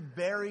you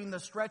bearing the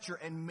stretcher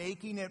and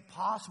making it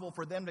possible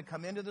for them to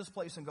come into this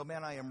place and go,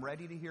 man, I am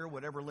ready to hear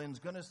whatever Lynn's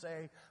going to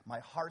say. My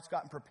heart's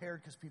gotten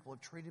prepared because people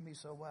have treated me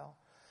so well.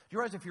 Do you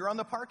realize if you're on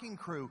the parking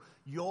crew,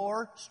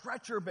 you're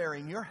stretcher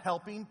bearing. You're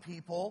helping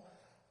people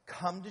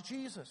come to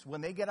Jesus.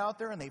 When they get out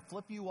there and they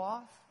flip you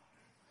off,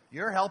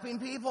 you're helping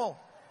people.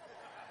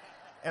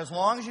 As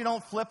long as you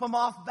don't flip them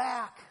off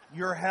back,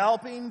 you're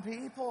helping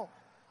people.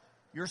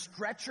 You're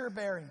stretcher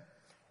bearing.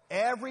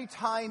 Every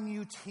time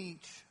you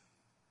teach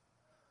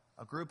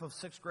a group of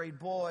 6th grade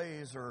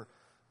boys or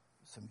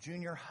some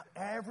junior,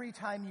 every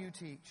time you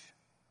teach,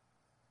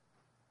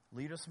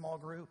 lead a small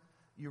group,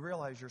 you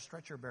realize you're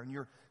stretcher bearing.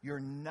 You're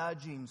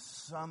nudging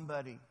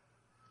somebody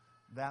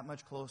that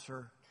much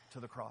closer to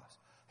the cross.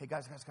 Hey,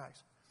 guys.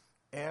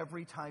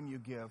 Every time you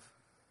give,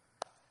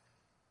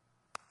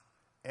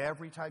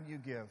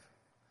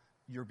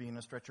 you're being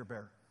a stretcher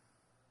bearer.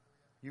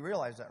 You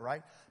realize that,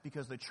 right?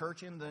 Because the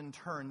church in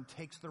turn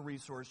takes the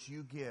resource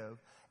you give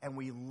and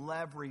we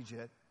leverage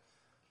it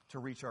to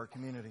reach our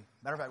community.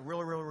 Matter of fact,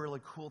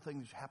 really cool thing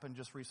that happened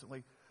just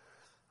recently.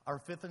 our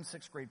 5th and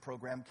 6th grade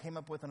program came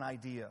up with an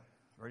idea.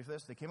 Ready for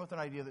this? They came up with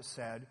an idea that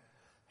said,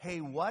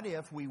 hey, what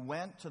if we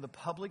went to the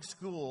public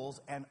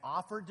schools and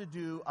offered to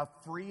do a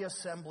free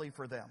assembly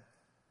for them?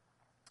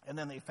 And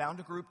then they found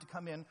a group to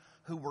come in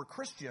who were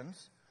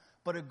Christians,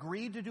 but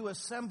agreed to do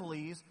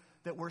assemblies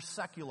that were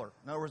secular.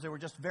 In other words, they were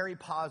just very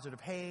positive.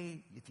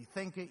 Hey, if you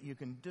think it, you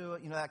can do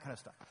it, that kind of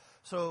stuff.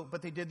 So,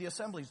 but they did the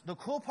assemblies. The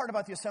cool part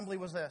about the assembly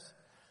was this,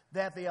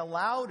 that they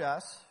allowed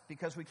us,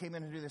 because we came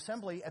in to do the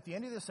assembly, at the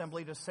end of the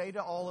assembly to say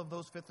to all of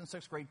those 5th and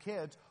 6th grade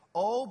kids,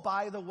 oh,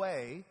 by the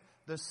way,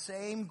 the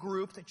same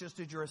group that just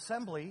did your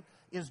assembly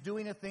is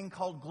doing a thing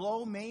called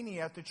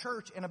Glowmania at the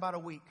church in about a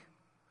week.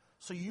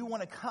 So you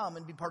want to come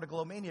and be part of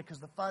Glowmania because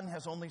the fun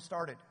has only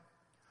started.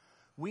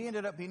 We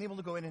ended up being able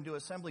to go in and do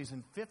assemblies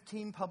in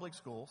 15 public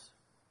schools.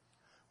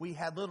 We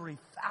had literally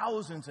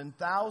thousands and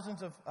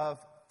thousands of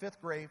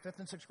 5th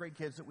and 6th grade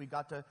kids that we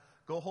got to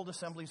go hold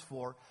assemblies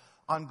for.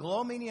 On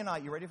Glowmania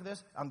night, you ready for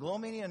this? On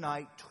Glowmania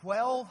night,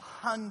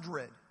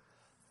 1,200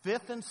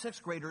 5th and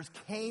 6th graders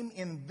came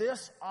in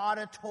this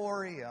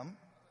auditorium,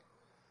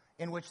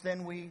 in which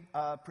then we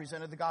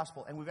presented the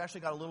gospel. And we've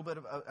actually got a little bit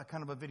of a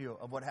kind of a video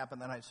of what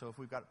happened that night. So if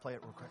we've got to play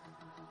it real quick.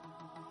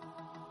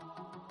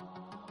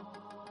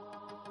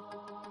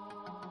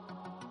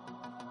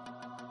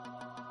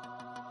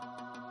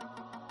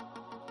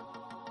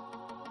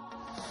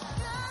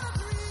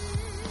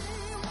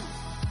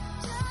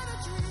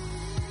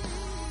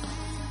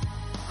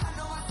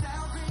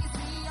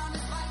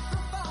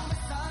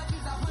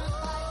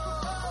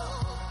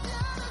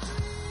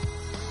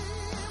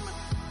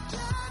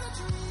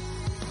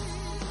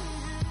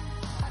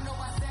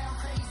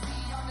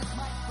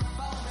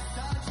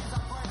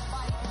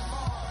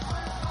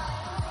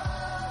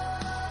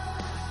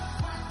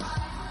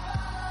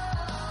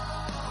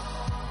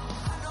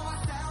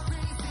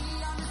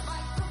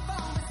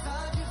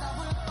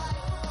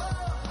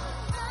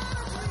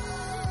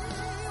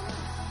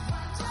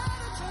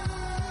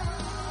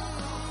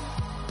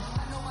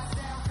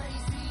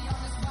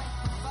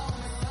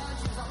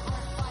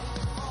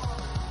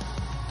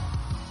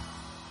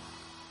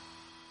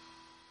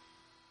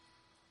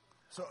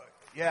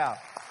 Yeah.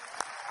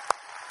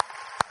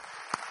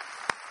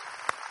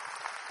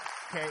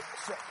 Okay,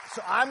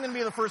 so I'm going to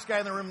be the first guy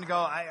in the room to go,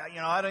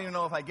 I don't even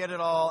know if I get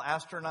it all,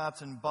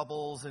 astronauts and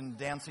bubbles and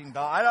dancing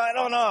dolls. I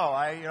don't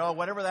know,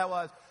 whatever that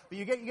was. But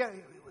you get,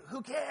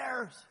 who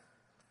cares?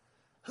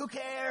 Who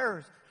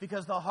cares?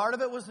 Because the heart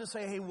of it was to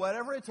say, hey,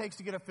 whatever it takes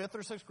to get a 5th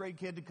or 6th grade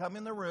kid to come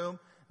in the room,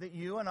 that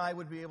you and I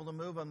would be able to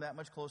move them that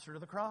much closer to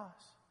the cross.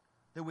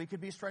 That we could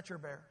be stretcher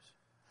bearers.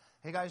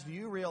 Hey guys, do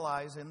you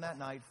realize in that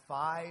night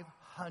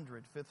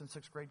 500 5th and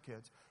 6th grade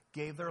kids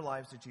gave their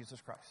lives to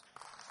Jesus Christ?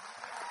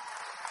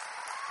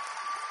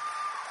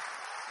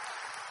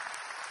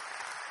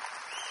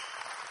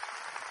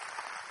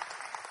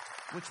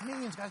 Which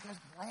means, guys,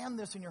 land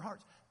this in your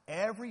hearts.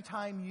 Every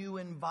time you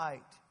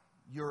invite,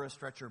 you're a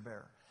stretcher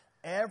bearer.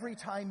 Every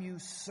time you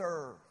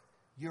serve,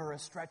 you're a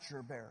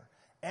stretcher bearer.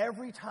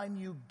 Every time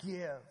you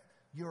give,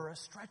 you're a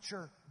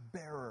stretcher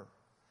bearer.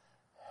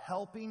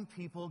 Helping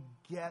people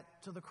get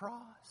to the cross.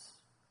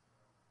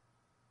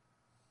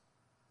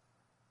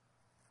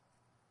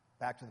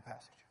 Back to the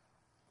passage.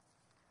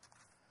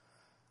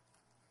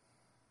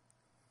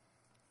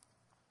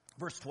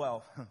 Verse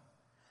 12.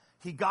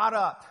 He got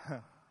up,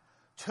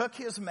 took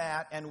his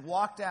mat, and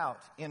walked out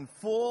in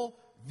full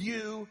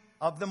view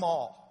of them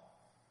all.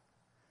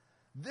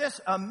 This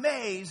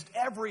amazed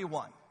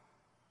everyone.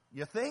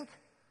 You think?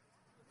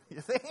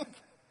 You think?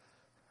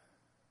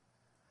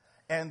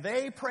 And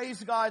they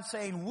praised God,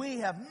 saying, we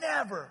have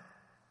never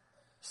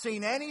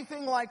seen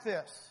anything like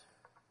this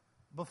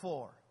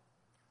before.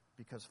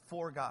 Because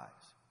 4 guys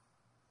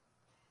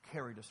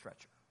carried a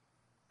stretcher.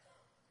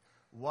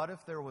 What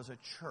if there was a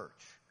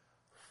church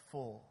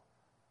full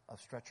of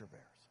stretcher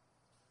bearers?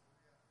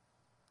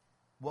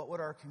 What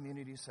would our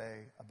community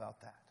say about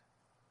that?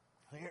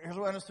 Here's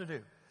what I want us to do.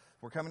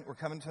 We're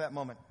coming to that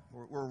moment.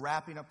 We're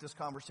wrapping up this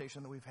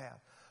conversation that we've had.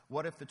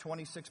 What if the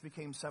 26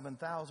 became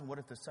 7,000? What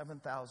if the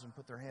 7,000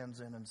 put their hands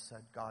in and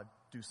said, God,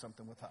 do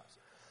something with us?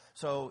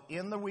 So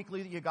in the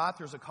weekly that you got,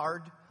 there's a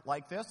card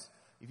like this.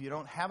 If you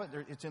don't have it,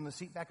 it's in the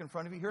seat back in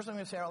front of you. Here's what I'm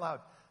going to say out loud.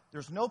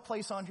 There's no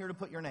place on here to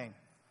put your name.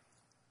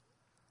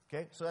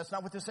 Okay? So that's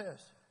not what this is.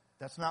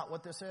 That's not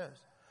what this is.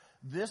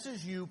 This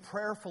is you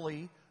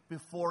prayerfully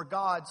before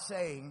God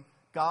saying,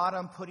 God,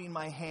 I'm putting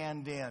my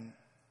hand in.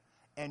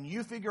 And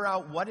you figure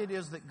out what it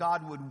is that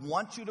God would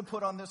want you to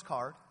put on this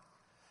card.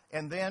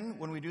 And then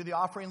when we do the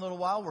offering in a little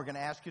while, we're going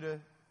to ask you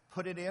to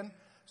put it in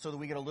so that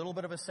we get a little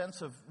bit of a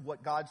sense of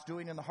what God's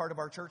doing in the heart of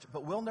our church.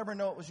 But we'll never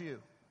know it was you.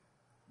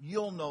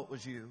 You'll know it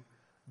was you.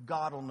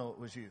 God will know it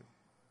was you.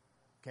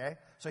 Okay?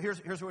 So here's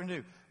what we're going to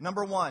do.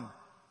 Number 1,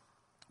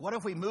 what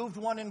if we moved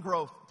one in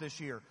growth this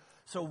year?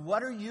 So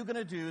what are you going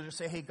to do to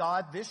say, hey,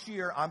 God, this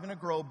year I'm going to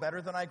grow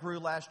better than I grew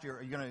last year?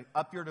 Are you going to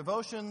up your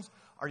devotions?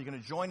 Are you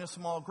going to join a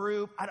small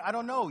group? I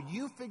don't know.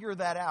 You figure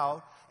that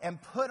out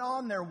and put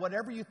on there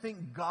whatever you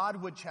think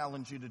God would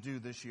challenge you to do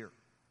this year.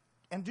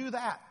 And do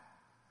that.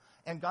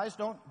 And guys,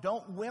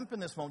 don't wimp in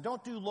this moment.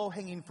 Don't do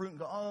low-hanging fruit and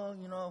go,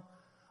 oh,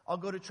 I'll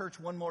go to church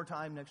one more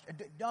time next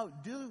year. No,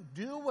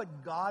 do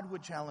what God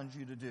would challenge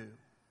you to do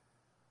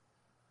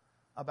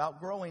about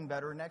growing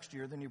better next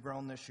year than you've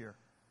grown this year.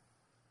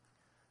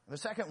 And the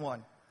second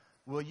one,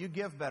 will you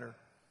give better?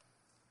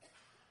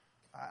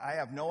 I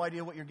have no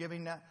idea what you're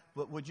giving now,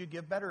 but would you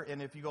give better?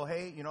 And if you go,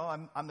 hey,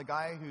 I'm the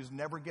guy who's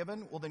never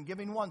given, well, then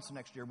giving once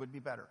next year would be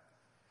better.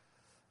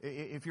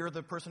 If you're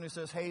the person who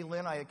says, hey,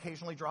 Lynn, I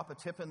occasionally drop a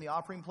tip in the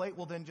offering plate,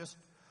 well, then just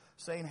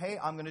saying, hey,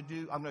 I'm going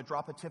to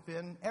drop a tip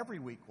in every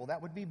week. Well,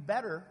 that would be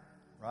better,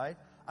 right?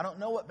 I don't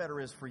know what better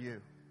is for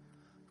you.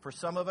 For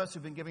some of us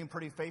who've been giving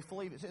pretty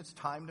faithfully, it's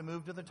time to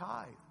move to the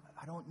tithe.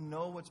 I don't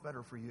know what's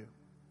better for you.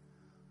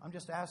 I'm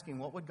just asking,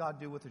 what would God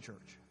do with the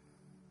church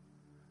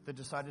that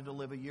decided to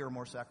live a year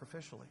more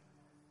sacrificially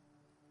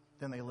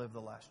than they lived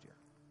the last year?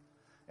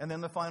 And then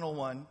the final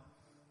one,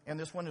 and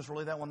this one is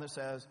really that one that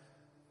says,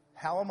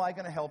 how am I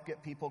going to help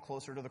get people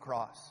closer to the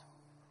cross?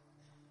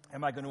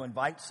 Am I going to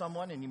invite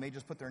someone, and you may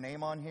just put their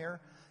name on here?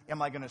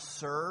 Am I going to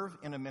serve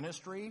in a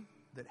ministry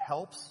that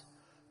helps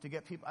to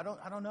get people?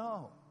 I don't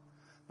know.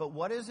 But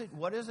what is it?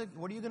 What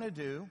are you going to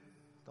do?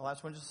 The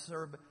last one is to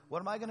serve. What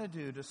am I going to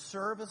do to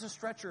serve as a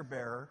stretcher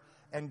bearer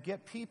and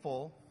get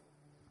people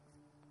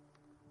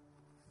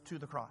to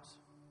the cross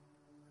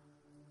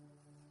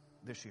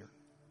this year?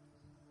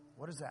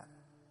 What is that?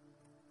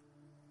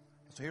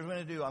 So here's what I'm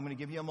going to do. I'm going to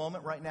give you a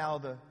moment right now.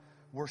 The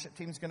worship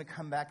team is going to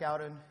come back out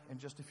in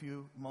just a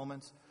few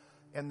moments.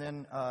 And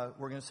then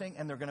we're going to sing,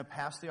 and they're going to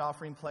pass the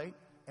offering plate.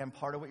 And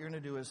part of what you're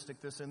going to do is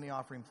stick this in the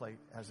offering plate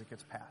as it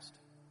gets passed.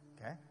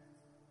 Okay?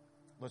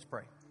 Let's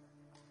pray.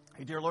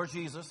 Hey, dear Lord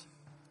Jesus,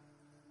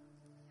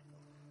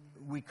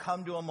 we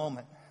come to a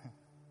moment.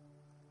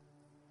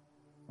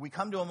 We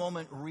come to a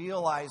moment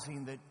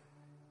realizing that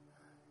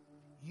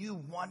you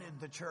wanted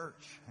the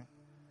church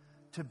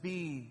to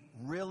be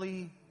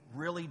really,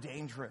 really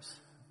dangerous.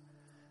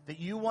 That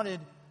you wanted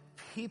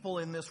people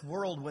in this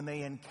world, when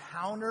they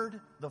encountered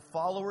the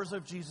followers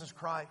of Jesus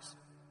Christ,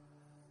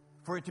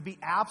 for it to be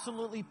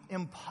absolutely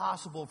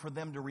impossible for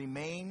them to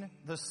remain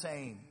the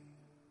same.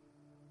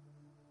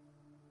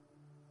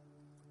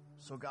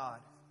 So God,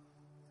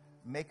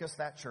 make us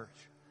that church.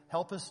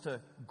 Help us to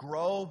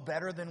grow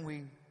better than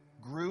we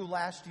grew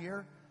last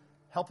year.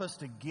 Help us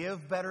to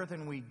give better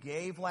than we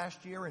gave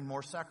last year and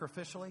more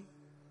sacrificially.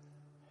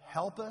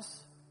 Help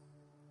us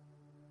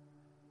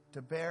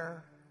to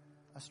bear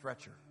a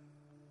stretcher,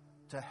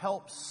 to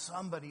help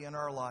somebody in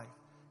our life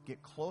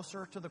get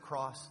closer to the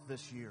cross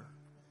this year.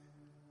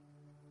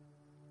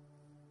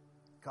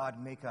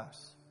 God, make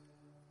us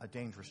a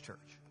dangerous church.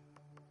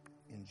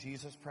 In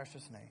Jesus'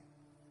 precious name,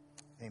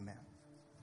 amen.